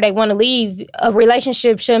leave whenever they want to leave. A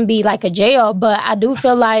relationship shouldn't be like a jail, but I do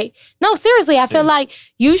feel like, no, seriously, I feel like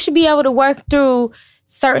you should be able to work through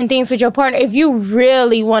certain things with your partner if you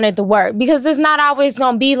really wanted to work, because it's not always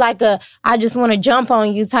going to be like I just want to jump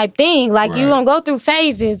on you type thing. Like, you're going to go through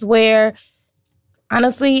phases where,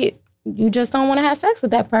 honestly, you just don't want to have sex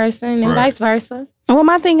with that person and vice versa. Well,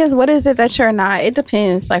 my thing is, what is it that you're not? It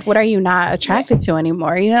depends. Like, what are you not attracted to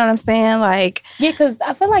anymore? You know what I'm saying? Like, yeah, because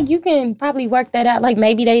I feel like you can probably work that out. Like,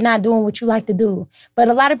 maybe they not doing what you like to do. But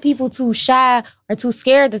a lot of people too shy or too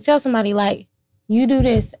scared to tell somebody, like, you do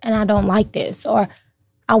this and I don't like this. Or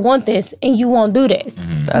I want this, and you won't do this.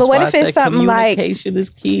 Mm-hmm. But what if it's something like communication is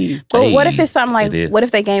key? But what if it's something like what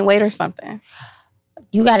if they gain weight or something?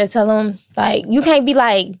 You got to tell them like you can't be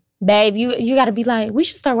like, babe, you got to be like, we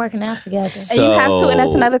should start working out together. And you have to, and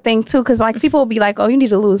that's another thing too, because like people will be like, oh, you need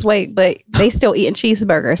to lose weight, but they still eating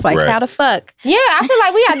cheeseburgers. Like, how the fuck? Yeah, I feel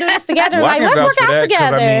like we got to do this together. Like, let's work out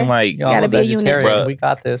together. I mean, like, gotta be a unit. Bro. We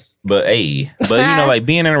got this. But you know, like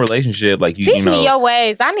being in a relationship, like teach me your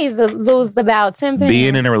ways. I need to lose about 10 pounds.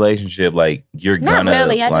 Being in a relationship, like you're gonna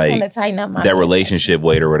really. I just like want to tighten up my that relationship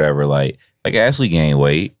weight or whatever. Like Ashley gained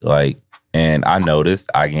weight, like, and I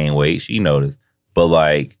noticed I gained weight. She noticed. But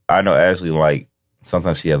like, I know Ashley, like,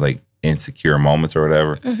 sometimes she has like insecure moments or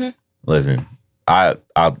whatever. Mm-hmm. Listen, I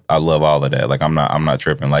love all of that. Like, I'm not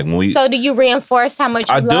tripping. Like when we. So do you reinforce how much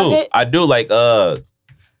you love it? I do. Like, was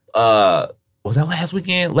that last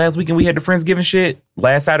weekend? Last weekend we had the Friendsgiving shit.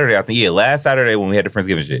 Last Saturday, I think. Yeah, last Saturday when we had the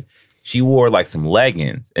Friendsgiving shit. She wore like some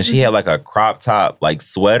leggings and she had like a crop top like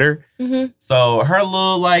sweater. Mm-hmm. So her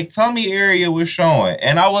little like tummy area was showing,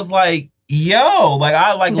 and I was like, yo, like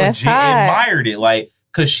I like legit admired it, like,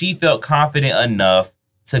 cause she felt confident enough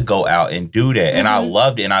to go out and do that. Mm-hmm. And I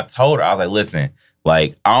loved it. And I told her, I was like, listen,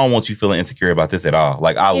 like, I don't want you feeling insecure about this at all.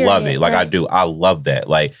 Like, I love it. Like, I do. I love that.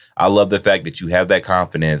 Like, I love the fact that you have that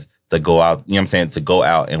confidence to go out, you know what I'm saying, to go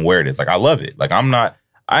out and wear this. Like, I love it. Like,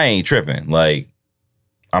 I ain't tripping. Like,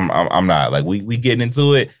 I'm not. Like, we getting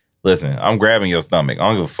into it. Listen, I'm grabbing your stomach. I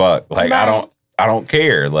don't give a fuck. Like, I don't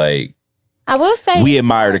care. Like, I will say we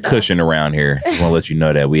admire the cushion around here. Just want to let you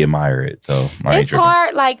know that we admire it. So it's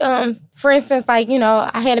hard. Like, for instance, like, you know,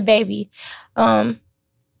 I had a baby. I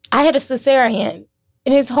had a cesarean,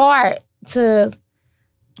 and it's hard to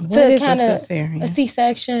kind of a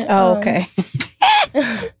C-section. Oh, okay.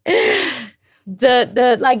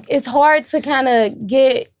 the like it's hard to kind of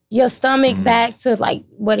get your stomach back to like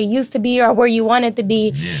what it used to be or where you want it to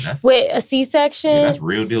be with a C-section. Yeah, that's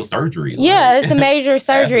real deal surgery. Yeah, it's a major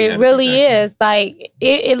surgery. It really is. Like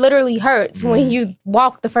it literally hurts when you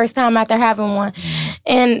walk the first time after having one.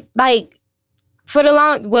 And like for the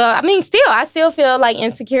I still feel like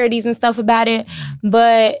insecurities and stuff about it.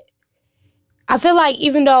 But I feel like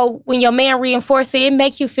even though when your man reinforces it, it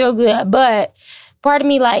makes you feel good. But part of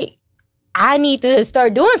me like, I need to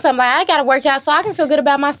start doing something. Like, I got to work out so I can feel good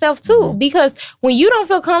about myself too. Because when you don't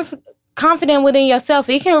feel confident within yourself,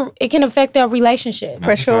 it can affect their relationship.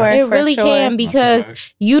 For sure. It really can,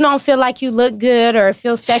 because you don't feel like you look good or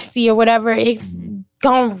feel sexy or whatever. It's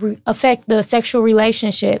going to affect the sexual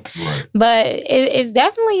relationship. Right. But it's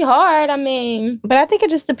definitely hard. I mean. But I think it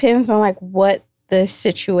just depends on like what the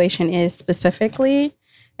situation is specifically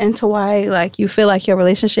and to why like you feel like your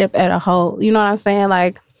relationship at a whole. You know what I'm saying?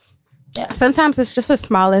 Like, sometimes it's just as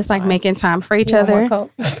small as like making time for each other.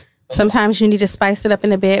 Sometimes you need to spice it up in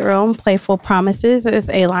the bedroom. Playful Promises is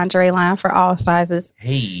a lingerie line for all sizes.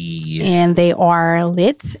 Hey. And they are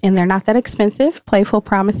lit and they're not that expensive. Playful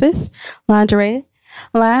Promises lingerie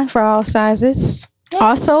line for all sizes.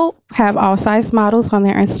 Also have all size models on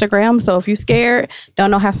their Instagram. So if you're scared, don't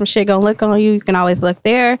know how some shit gonna look on you, you can always look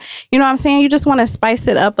there. You know what I'm saying? You just want to spice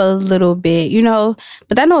it up a little bit, you know.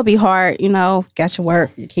 But I know it'd be hard, you know. Got your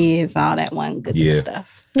work, your kids, all that one good stuff.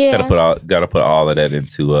 Yeah, gotta put all of that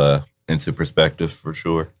into perspective for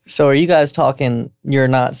sure. So are you guys talking you're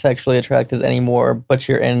not sexually attracted anymore, but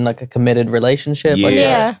you're in like a committed relationship? Yeah. Like,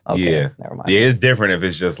 yeah. Okay, yeah. Never mind. Yeah, it's different if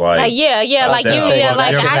it's just like like I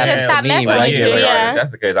just stopped messing with you. If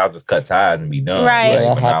that's the case, I'll just cut ties and be done. Right.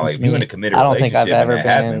 Like, but now, like, if you're in a committed relationship, I don't think I've ever been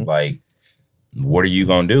happens, like, what are you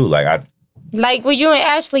gonna do? Like with you and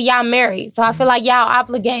Ashley, y'all married, so I feel like y'all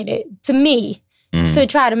obligated to me. To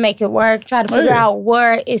try to make it work, try to figure out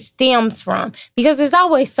where it stems from. Because there's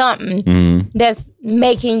always something that's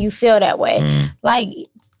making you feel that way. Like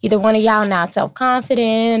either one of y'all not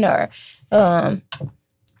self-confident or I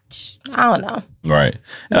don't know. Right.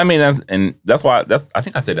 And I mean, that's why I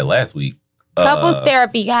think I said that last week. Couples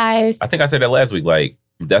therapy, guys. I think I said that last week. Like,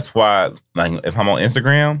 that's why, like, if I'm on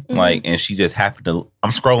Instagram, like, and she just happened to, I'm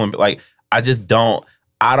scrolling, like, I don't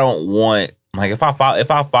want, like, if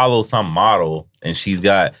I follow some model and she's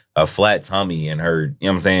got a flat tummy and her, you know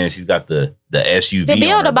what I'm saying, she's got the SUV to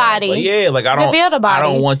build a body. Like, I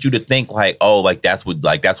don't want you to think like, oh, like that's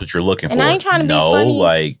what you're looking for. And I ain't trying to be funny.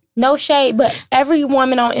 Like, no shade, but every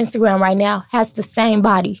woman on Instagram right now has the same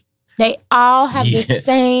body. They all have the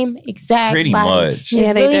same exact pretty body. Much.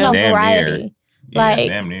 There's really no damn variety. Near. Like,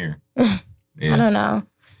 damn near. Yeah. I don't know.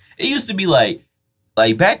 It used to be like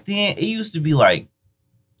back then, it used to be like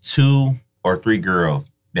 2 or 3 girls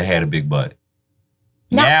that had a big butt.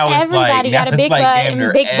 Now everybody got a big butt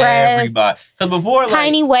and big breasts. Because before,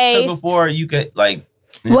 tiny waist. Before you could like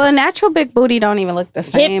Well, natural big booty don't even look the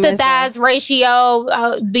same. Hip to thighs ratio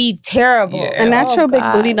be terrible. Yeah. A natural big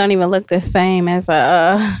booty don't even look the same as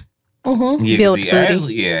a built booty.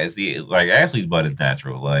 Ashley's butt is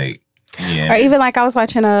natural. Like, yeah. Or even like I was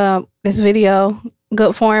watching this video,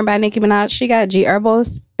 Good Form by Nicki Minaj. She got G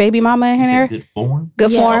Herbo's baby mama in there. Good Form?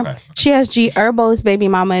 Good Form. Okay. She has G Herbo's baby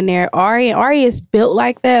mama in there. Ari is built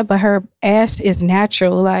like that, but her ass is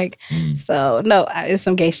natural. Like, so no, it's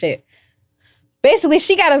some gay shit. Basically,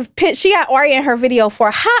 she got Ari in her video for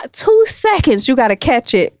a hot 2 seconds. You got to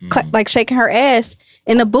catch it, like shaking her ass.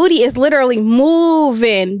 And the booty is literally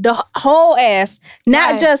moving the whole ass,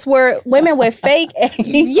 not just where women with fake.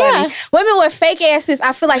 Women with fake asses.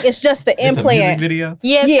 I feel like it's just the implant. Video.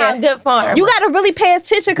 Yeah, it's not Good Form. You got to really pay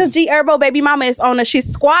attention because G Herbo baby mama is on her.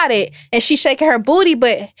 She's squatted and she's shaking her booty,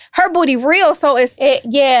 but her booty real, so it's like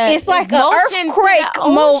an earthquake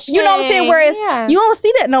mode. You know what I'm saying? Whereas you don't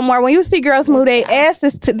see that no more. When you see girls move their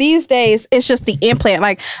asses to these days, it's just the implant.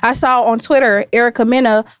 Like I saw on Twitter, Erica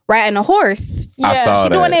Mena riding a horse. She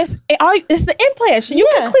doing this. It's the implants. You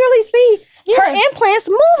can clearly see her implants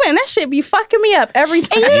moving. That shit be fucking me up every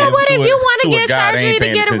time. And you know what? If you want to get surgery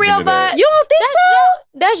to get a real butt, you don't think so?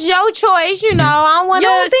 That's your choice. You know, I don't want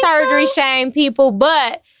to surgery shame people,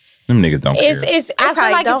 but them niggas don't care. I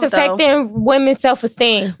feel like it's affecting women's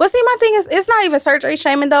self-esteem. Well, see, my thing is, it's not even surgery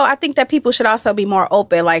shaming, though. I think that people should also be more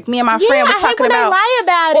open. Like, me and my friend was talking about... they lie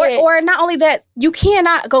about it. Or not only that, you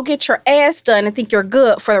cannot go get your ass done and think you're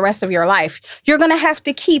good for the rest of your life. You're going to have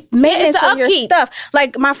to keep maintenance on your stuff.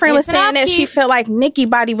 Like, my friend was saying that she felt like Nicki's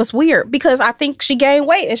body was weird because I think she gained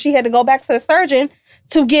weight and she had to go back to the surgeon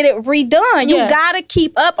to get it redone. You gotta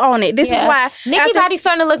keep up on it. This is why Nicki's body's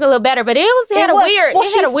starting to look a little better, but it had a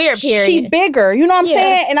weird period. She bigger, you know what I'm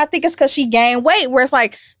saying? And I think it's because she gained weight. Where it's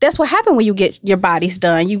like that's what happened when you get your bodies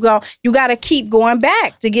done. You gotta keep going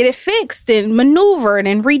back to get it fixed and maneuvered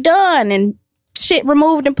and redone and shit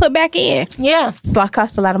removed and put back in. Yeah, it's like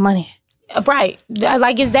costs a lot of money. Right,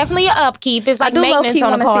 like it's definitely an upkeep. It's like maintenance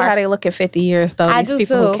on a car. I see how they look in 50 years though. These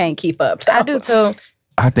people who can't keep up. I do too.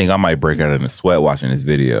 I think I might break out in a sweat watching this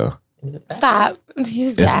video. Stop.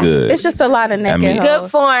 It's good. It's just a lot of naked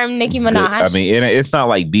Good Form, Nicki Minaj. I mean, it's not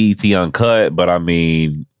like BET Uncut, but I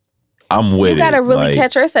mean, I'm with it. You gotta really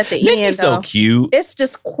catch her. It's at the end, though. So cute. It's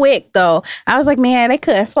just quick, though. I was like, man, they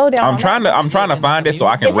couldn't slow down. I'm trying to find it so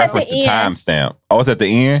I can reference the timestamp. Oh, it's at the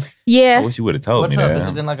end? Yeah. I wish you would have told me that. Is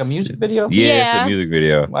it in like a music video? Yeah, it's a music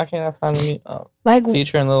video. Why can't I find the like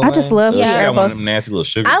featuring Lil Wayne? I just love G Herbo's. Nasty little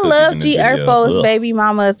sugar. I love G Herbo's baby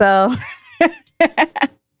mama, though.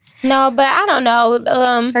 No, but I don't know.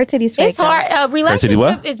 Her titties fake. It's hard. A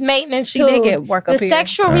relationship is maintenance too. She did get work up the here.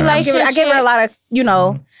 Sexual relationship. I give her a lot of,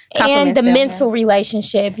 and the mental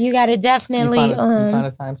relationship. You got to definitely find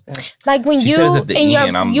a timestamp. Like when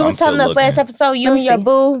you was telling us last episode, you and your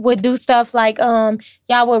boo would do stuff like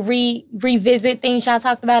y'all would revisit things y'all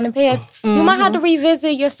talked about in the past. Mm-hmm. You might have to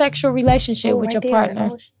revisit your sexual relationship with your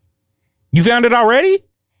partner. You found it already?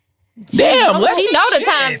 Damn, she know the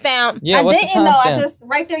timestamp. Yeah, I didn't know. I just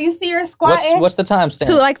right there. You see her squatting. What's the timestamp?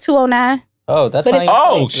 2:09. Oh, that's not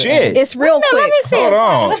even shit. It's real quick. Let me see. Hold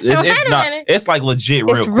on. It's like legit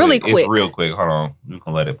real quick. Really quick. It's real quick. Hold on. You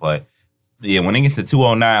can let it play. Yeah, when it gets to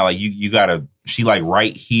 2:09, like you gotta. She like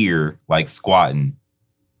right here, like squatting.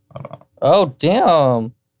 Hold on. Oh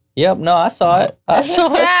damn. Yep. No, I saw it.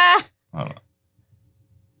 Hold on.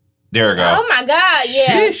 There we go. Oh my God.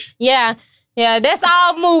 Yeah. Sheesh. Yeah, that's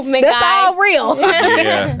all movement, that's guys. All real.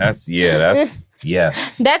 That's yes.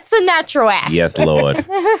 That's the natural ass. Yes, Lord.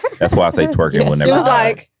 That's why I say twerking will never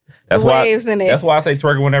die. It was like waves in it. That's why I say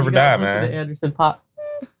twerking will never die, man. Anderson .Paak.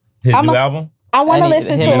 His new album? I want to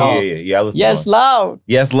listen to it. Yeah. Yes, Lord.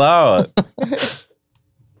 Yes, Lord.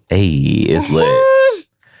 Hey, it's lit.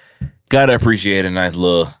 Gotta appreciate a nice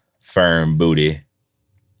little firm booty.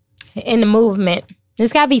 In the movement.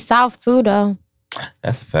 It's gotta be soft too, though.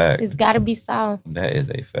 That's a fact. It's gotta be soft. That is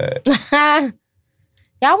a fact.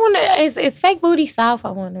 Y'all wonder, is fake booty soft?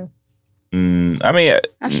 I wonder. I mean,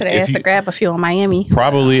 I should have asked to grab a few in Miami.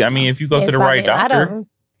 Probably. I mean, if you go to the right doctor.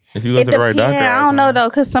 If you go to the right doctor. I don't know though,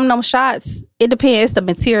 because some of them shots, it depends. It's the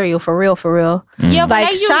material for real. Yeah,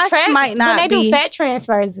 like shots might not when they do fat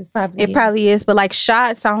transfers, it probably is. But like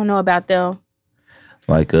shots, I don't know about them.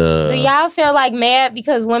 Like do y'all feel like mad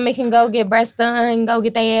because women can go get breasts done, go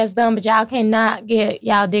get their ass done, but y'all cannot get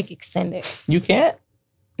y'all dick extended? You can't?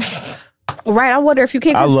 Right, I wonder if you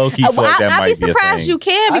can. I low-key feel like that might be I'd be surprised you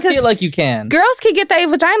can because I feel like you can. Girls can get their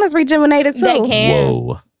vaginas rejuvenated too. They can.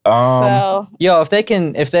 Whoa. If they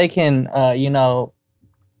can, if it's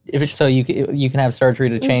so you can have surgery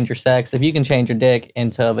to change your sex. If you can change your dick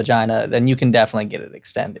into a vagina, then you can definitely get it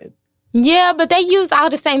extended. Yeah, but they use all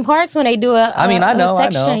the same parts when they do a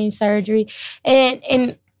sex change surgery.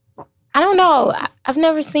 And I don't know. I've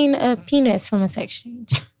never seen a penis from a sex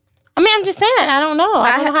change. I mean, I'm just saying. I don't know.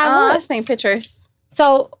 I don't know how it looks. I've seen pictures.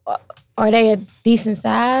 So, are they a decent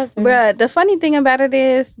size? Bruh, the funny thing about it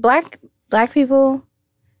is black people,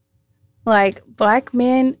 like black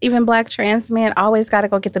men, even black trans men, always got to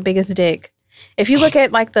go get the biggest dick. If you look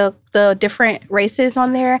at like the different races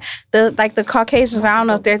on there, the Caucasians, I don't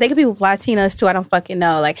know if they could be Latinas too. I don't fucking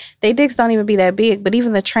know. Like they dicks don't even be that big, but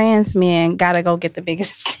even the trans men gotta go get the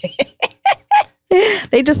biggest dick.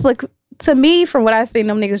 They just look, to me, from what I've seen,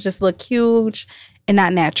 them niggas just look huge and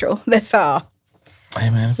not natural. That's all. Hey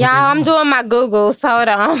man, y'all, I'm doing my Googles. Hold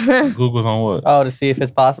on. Googles on what? Oh, to see if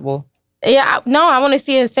it's possible. Yeah, no, I want to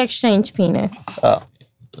see a sex change penis. Oh.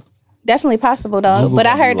 Definitely possible though, Google but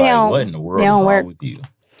I heard what in the world they don't work. With you?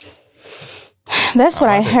 That's what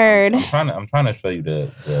I heard. I'm trying to show you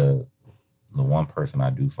the one person I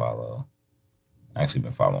do follow. I actually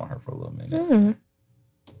been following her for a little minute.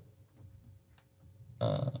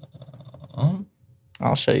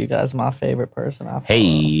 I'll show you guys my favorite person.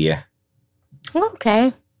 Hey.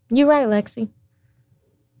 Okay, you're right, Lexi.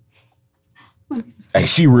 Hey,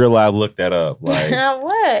 she real live looked that up. Like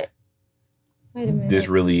what? Wait a minute. This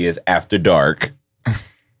really is After Dark.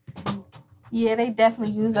 Yeah, they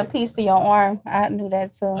definitely use a piece of your arm. I knew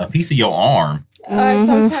that too. A piece of your arm?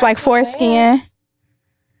 Like foreskin.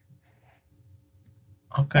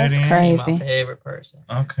 Okay, that's crazy. My favorite person.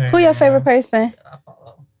 Okay. Who your favorite person? I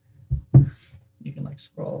follow. You can like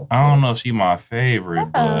scroll. I don't know if she my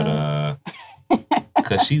favorite, but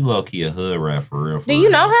because she low key a hood rat for real. Do you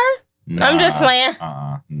know her? Nah, I'm just playing.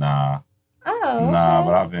 Nah. Oh, nah,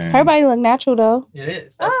 but I've been. Her body look natural though. It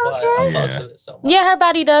is. That's why I fucks with it so much. Yeah, her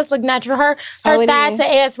body does look natural. Her thigh to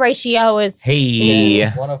ass ratio is. Hey.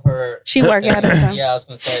 One of her. She worked out. Yeah, I was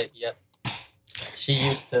gonna say. Yep. She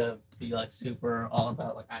used to be like super all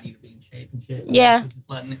about like I need to be in shape and shit. Yeah. Just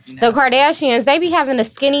letting it be the Kardashians, they be having the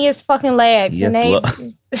skinniest fucking legs, yes,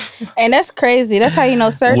 and and that's crazy. That's how you know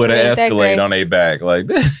surgery. With an Escalade on their back like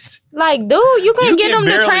this. Like, dude, you couldn't get them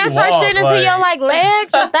to transfer shit into your like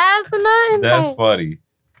legs or thighs or nothing. That's like, funny.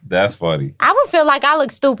 That's funny. I would feel like I look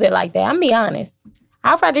stupid like that. I'm be honest.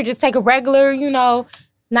 I'd rather just take a regular,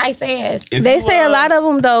 nice ass. They say a lot of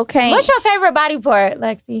them though can't. What's your favorite body part,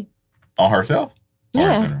 Lexi? On herself?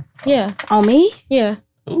 Yeah. Yeah. On me? Yeah.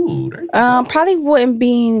 Ooh. Probably wouldn't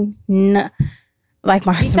be like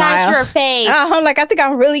my besides smile. Your face. I think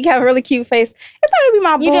I really have a really cute face. It'd probably be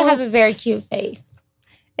my boobs. You do have a very cute face.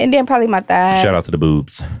 And then probably my thighs. Shout out to the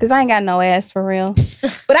boobs. Because I ain't got no ass for real.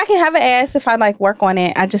 But I can have an ass if I like work on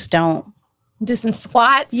it. I just don't. Do some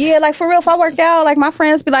squats? Yeah, like for real, if I work out, like my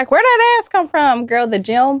friends be like, where that ass come from? Girl, the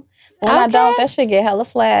gym. When I don't, that shit get hella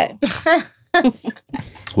flat.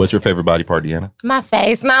 What's your favorite body part, Deanna? My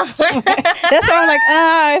face. No. That's why I'm like,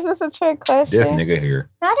 is this a trick question? This nigga here.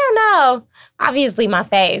 I don't know. Obviously my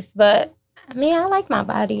face, but I mean, I like my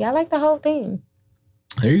body. I like the whole thing.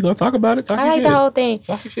 There you go. Talk about it. I like the whole thing.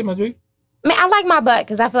 Talk your shit, my G. I mean, I like my butt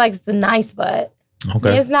because I feel like it's a nice butt.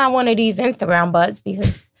 Okay. It's not one of these Instagram butts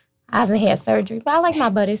because I haven't had surgery, but I like my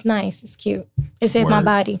butt. It's nice. It's cute. It fit my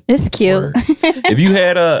body. It's cute. If you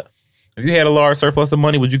had a large surplus of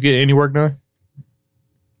money, would you get any work done?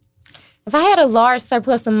 If I had a large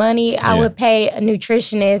surplus of money, I would pay a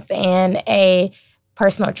nutritionist and a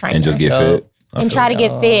personal trainer. And just get fit. And try to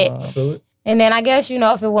get fit. I feel it. And then I guess,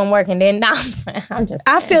 if it wasn't working, then I'm just.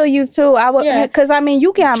 I feel you too. I would, because I mean,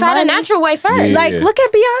 you can try the natural way first. Yeah. Like, look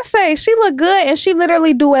at Beyonce. She look good and she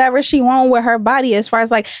literally do whatever she want with her body. As far as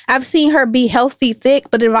like, I've seen her be healthy, thick,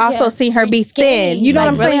 but I've also seen her be skinny, thin. You know what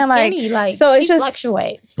I'm really saying? Skinny, like, so it's just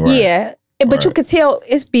fluctuates. Right. Yeah. But you could tell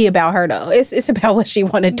it's be about her though. It's about what she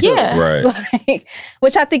want to do. Yeah. Right. Like,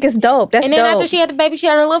 which I think is dope. That's and then dope. after she had the baby, she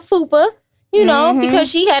had her little fupa.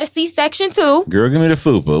 Because she had a C-section too. Girl, give me the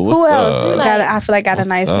fupa. What's who else? up? I feel like got a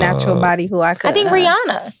nice natural body who I could. I think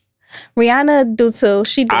Rihanna. Rihanna do too.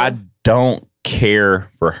 She do. I don't care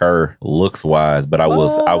for her looks wise, but I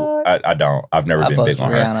will. I don't. I've never been big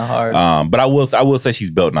on Rihanna her. Hard. But I will say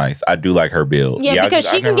she's built nice. I do like her build. Yeah, because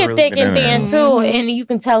she can get thick and thin too, and you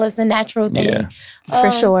can tell it's a natural thing. Yeah.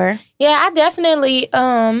 For sure. Yeah, I definitely.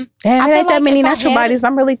 Damn, there ain't that many natural bodies.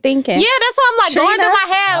 I'm really thinking. Yeah, that's why I'm like going through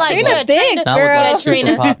my head. Like, Trina thick, Not girl. with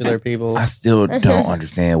super popular people. I still don't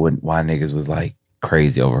understand why niggas was like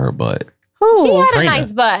crazy over her butt. Who? She had Trina. a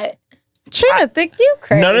nice butt. Trina thick, you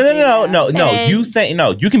crazy. No. You say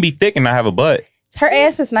no. You can be thick and not have a butt. Her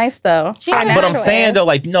ass is nice though. But I'm saying though,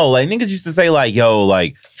 like, no, like niggas used to say like, yo,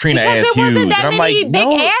 like Trina ass huge. And I'm like, big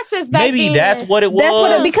asses back maybe then. That's what it was. That's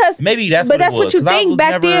what because maybe that's but what that's it was. What you think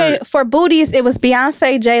back then for booties, it was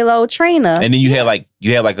Beyonce, J-Lo, Trina. And then you had like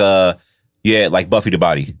Buffy the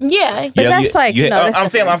Body. Yeah. But that's like I'm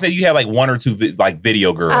saying you had like one or two like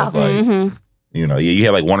video girls. You know, you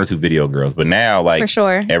had like one or two video girls, but now like for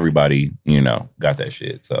sure everybody, got that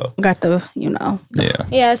shit. So got the,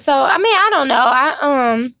 Yeah. So I mean, I don't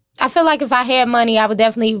know. I feel like if I had money, I would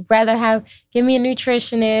definitely rather give me a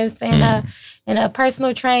nutritionist and a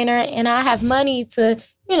personal trainer, and I have money to,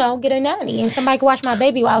 get a nanny and somebody can watch my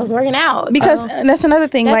baby while I was working out. Because that's another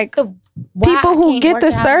thing, like people who get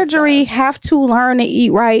the surgery have to learn to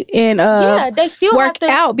eat right and they still work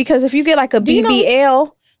out, because if you get like a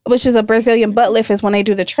BBL, which is a Brazilian butt lift, is when they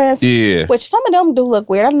do the transfer, which some of them do look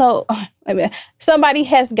weird. I know somebody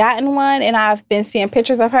has gotten one, and I've been seeing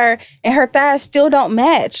pictures of her, and her thighs still don't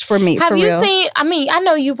match for me. Have you seen? I mean, I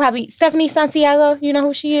know you probably Stephanie Santiago. You know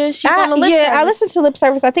who she is? She's on the Lip Service. I listen to Lip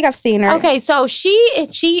Service. I think I've seen her. Okay, so she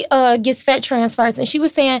gets fat transfers, and she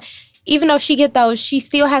was saying even though she get those, she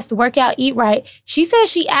still has to work out, eat right. She said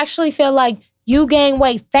she actually feel like you gain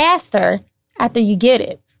weight faster after you get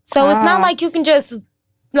it. So it's not like you can just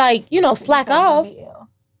slack off.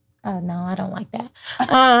 Oh no, I don't like that.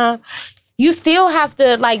 You still have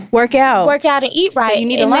to work out and eat right. So you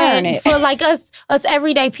need to learn it. For like us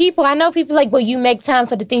everyday people, I know people like, well, you make time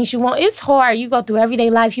for the things you want. It's hard. You go through everyday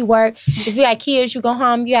life. You work. If you got kids, you go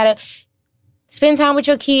home. You gotta spend time with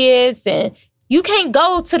your kids, and you can't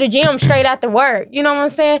go to the gym straight after work. You know what I'm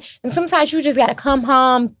saying? And sometimes you just gotta come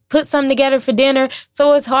home, put something together for dinner.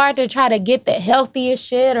 So it's hard to try to get the healthiest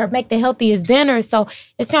shit or make the healthiest dinner. So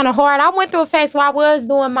it's kind of hard. I went through a phase where I was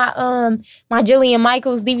doing my my Jillian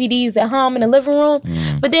Michaels DVDs at home in the living room.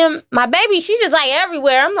 But then my baby, she just like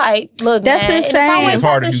everywhere. I'm like, look, that's man. insane. And if I it's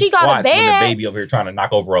hard to do squats go to bed, when the baby over here trying to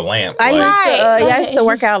knock over a lamp. I used to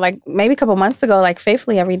work out like maybe a couple months ago, like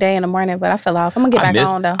faithfully every day in the morning, but I fell off. I'm gonna get back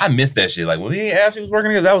on though. I missed that shit. Like when Ashley was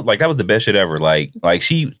working here, that was the best shit ever. Like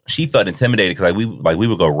she felt intimidated because we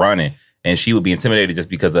would go running, and she would be intimidated just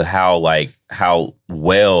because of how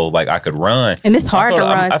well I could run. And it's hard to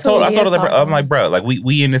run. I told her, I'm like, bro, like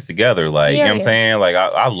we in this together. Like, you know what I'm saying? Like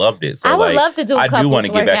I loved it. So I would love to do. I do want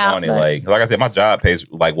to get back on it. Like I said, my job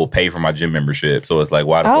will pay for my gym membership. So it's like,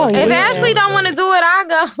 why the fuck? If Ashley don't want to do it, I'll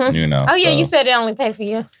go. Oh yeah, you said it only pay for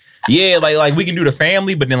you. Yeah, like we can do the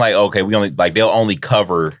family, but then okay, we only they'll only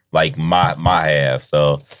cover my half.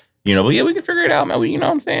 So but yeah, we can figure it out, man. You know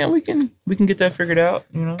what I'm saying? We can get that figured out.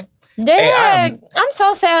 Dang, I'm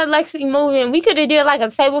so sad Lexi moving. We could have did like a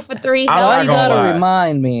table for three. Why you gotta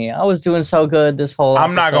remind me? I was doing so good this whole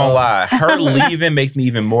I'm not gonna lie. Her leaving makes me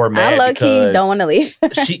even more mad. I low-key don't want to leave.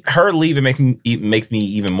 Her leaving makes me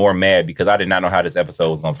even more mad because I did not know how this episode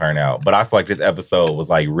was gonna turn out. But I feel like this episode was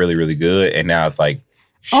like really, really good. And now it's like,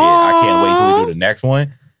 shit, I can't wait till we do the next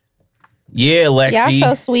one. Yeah, Lexi.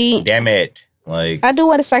 Y'all so sweet. Damn it. Like I do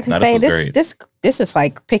want to say this is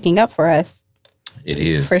like picking up for us. It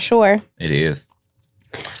is. For sure. It is.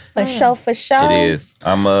 For sure. It is.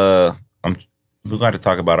 We're going to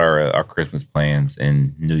talk about our Christmas plans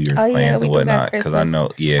and New Year's plans and whatnot. Because I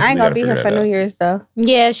know, I ain't going to be here for New Year's though.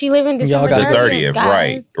 Yeah, she leaving December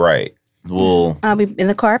 30th. Right. I'll be in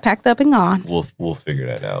the car, packed up and gone. We'll figure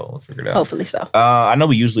that out. Hopefully so. I know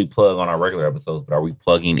we usually plug on our regular episodes, but are we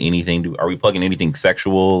plugging anything? Are we plugging anything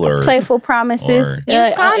sexual or Playful Promises?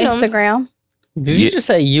 Instagram. Did you just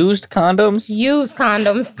say used condoms? Used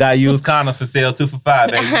condoms. Got used condoms for sale 2 for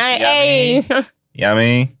 $5, baby. Hey. You know what I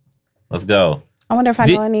mean? Let's go. I wonder if I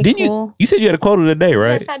know any cool. You said you had a quote of the day,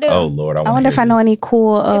 right? Yes, I do. Oh Lord, I wonder if I know any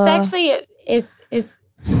cool. It's actually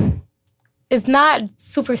it's not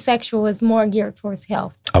super sexual. It's more geared towards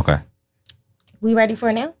health. Okay. We ready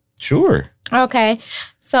for it now? Sure. Okay.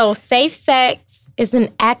 So safe sex is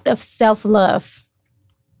an act of self-love.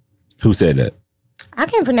 Who said that? I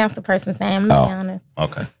can't pronounce the person's name. I'm gonna be honest.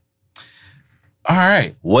 Okay. All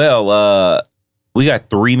right. Well, we got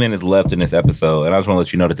 3 minutes left in this episode, and I just want to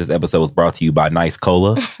let you know that this episode was brought to you by Nice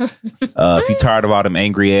Cola. If you're tired of all them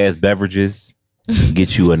angry ass beverages,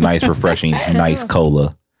 get you a nice, refreshing Nice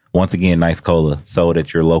Cola. Once again, Nice Cola sold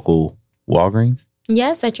at your local Walgreens.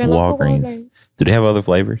 Yes, at your local Walgreens. Do they have other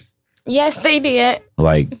flavors? Yes, they did.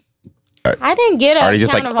 Like. I didn't get it. Are they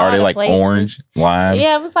just like orange, lime?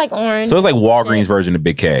 Yeah, it was like orange. So it's like Walgreens version of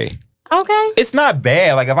Big K. Okay. It's not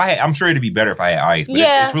bad. Like I'm sure it'd be better if I had ice. But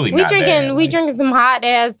it's really not bad. We drinking some hot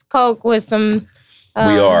ass Coke with some.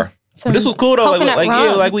 We are. But this was cool though.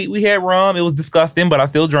 Like we had rum. It was disgusting, but I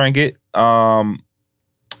still drank it. How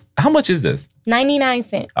much is this? 99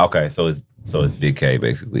 cents. Okay, so it's Big K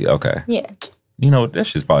basically. Okay. Yeah. You know, that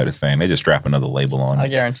shit's probably the same. They just strap another label on it. I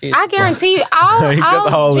guarantee you.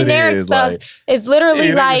 All generic stuff is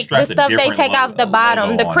literally like the stuff they take off the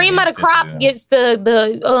bottom. The cream of the crop gets the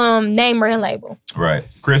name brand label. Right.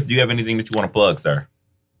 Chris, do you have anything that you want to plug, sir?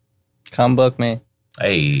 Come book me.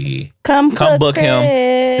 Hey. Come book him.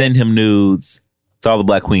 Send him nudes. To all the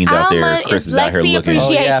black queens out there. Chris is out here looking.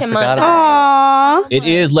 Appreciation Month. Aww. It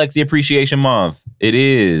is Lexi Appreciation Month. It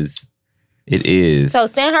is. So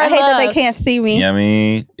send her I hate love. that they can't see me. You know what I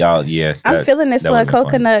mean? Y'all, yeah. I'm feeling this little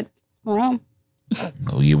coconut rum.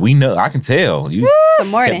 Oh, yeah, we know. I can tell. You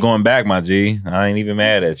kept going back, my G. I ain't even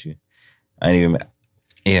mad at you. I ain't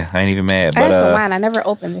even mad. But, I had some wine. I never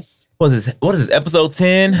opened this. What is this? Episode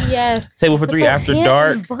 10? Yes. Table for 3 After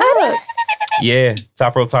Dark. Yeah.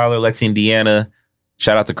 Top Row Tyler, Lexi, and Deanna.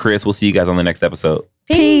 Shout out to Chris. We'll see you guys on the next episode.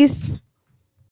 Peace.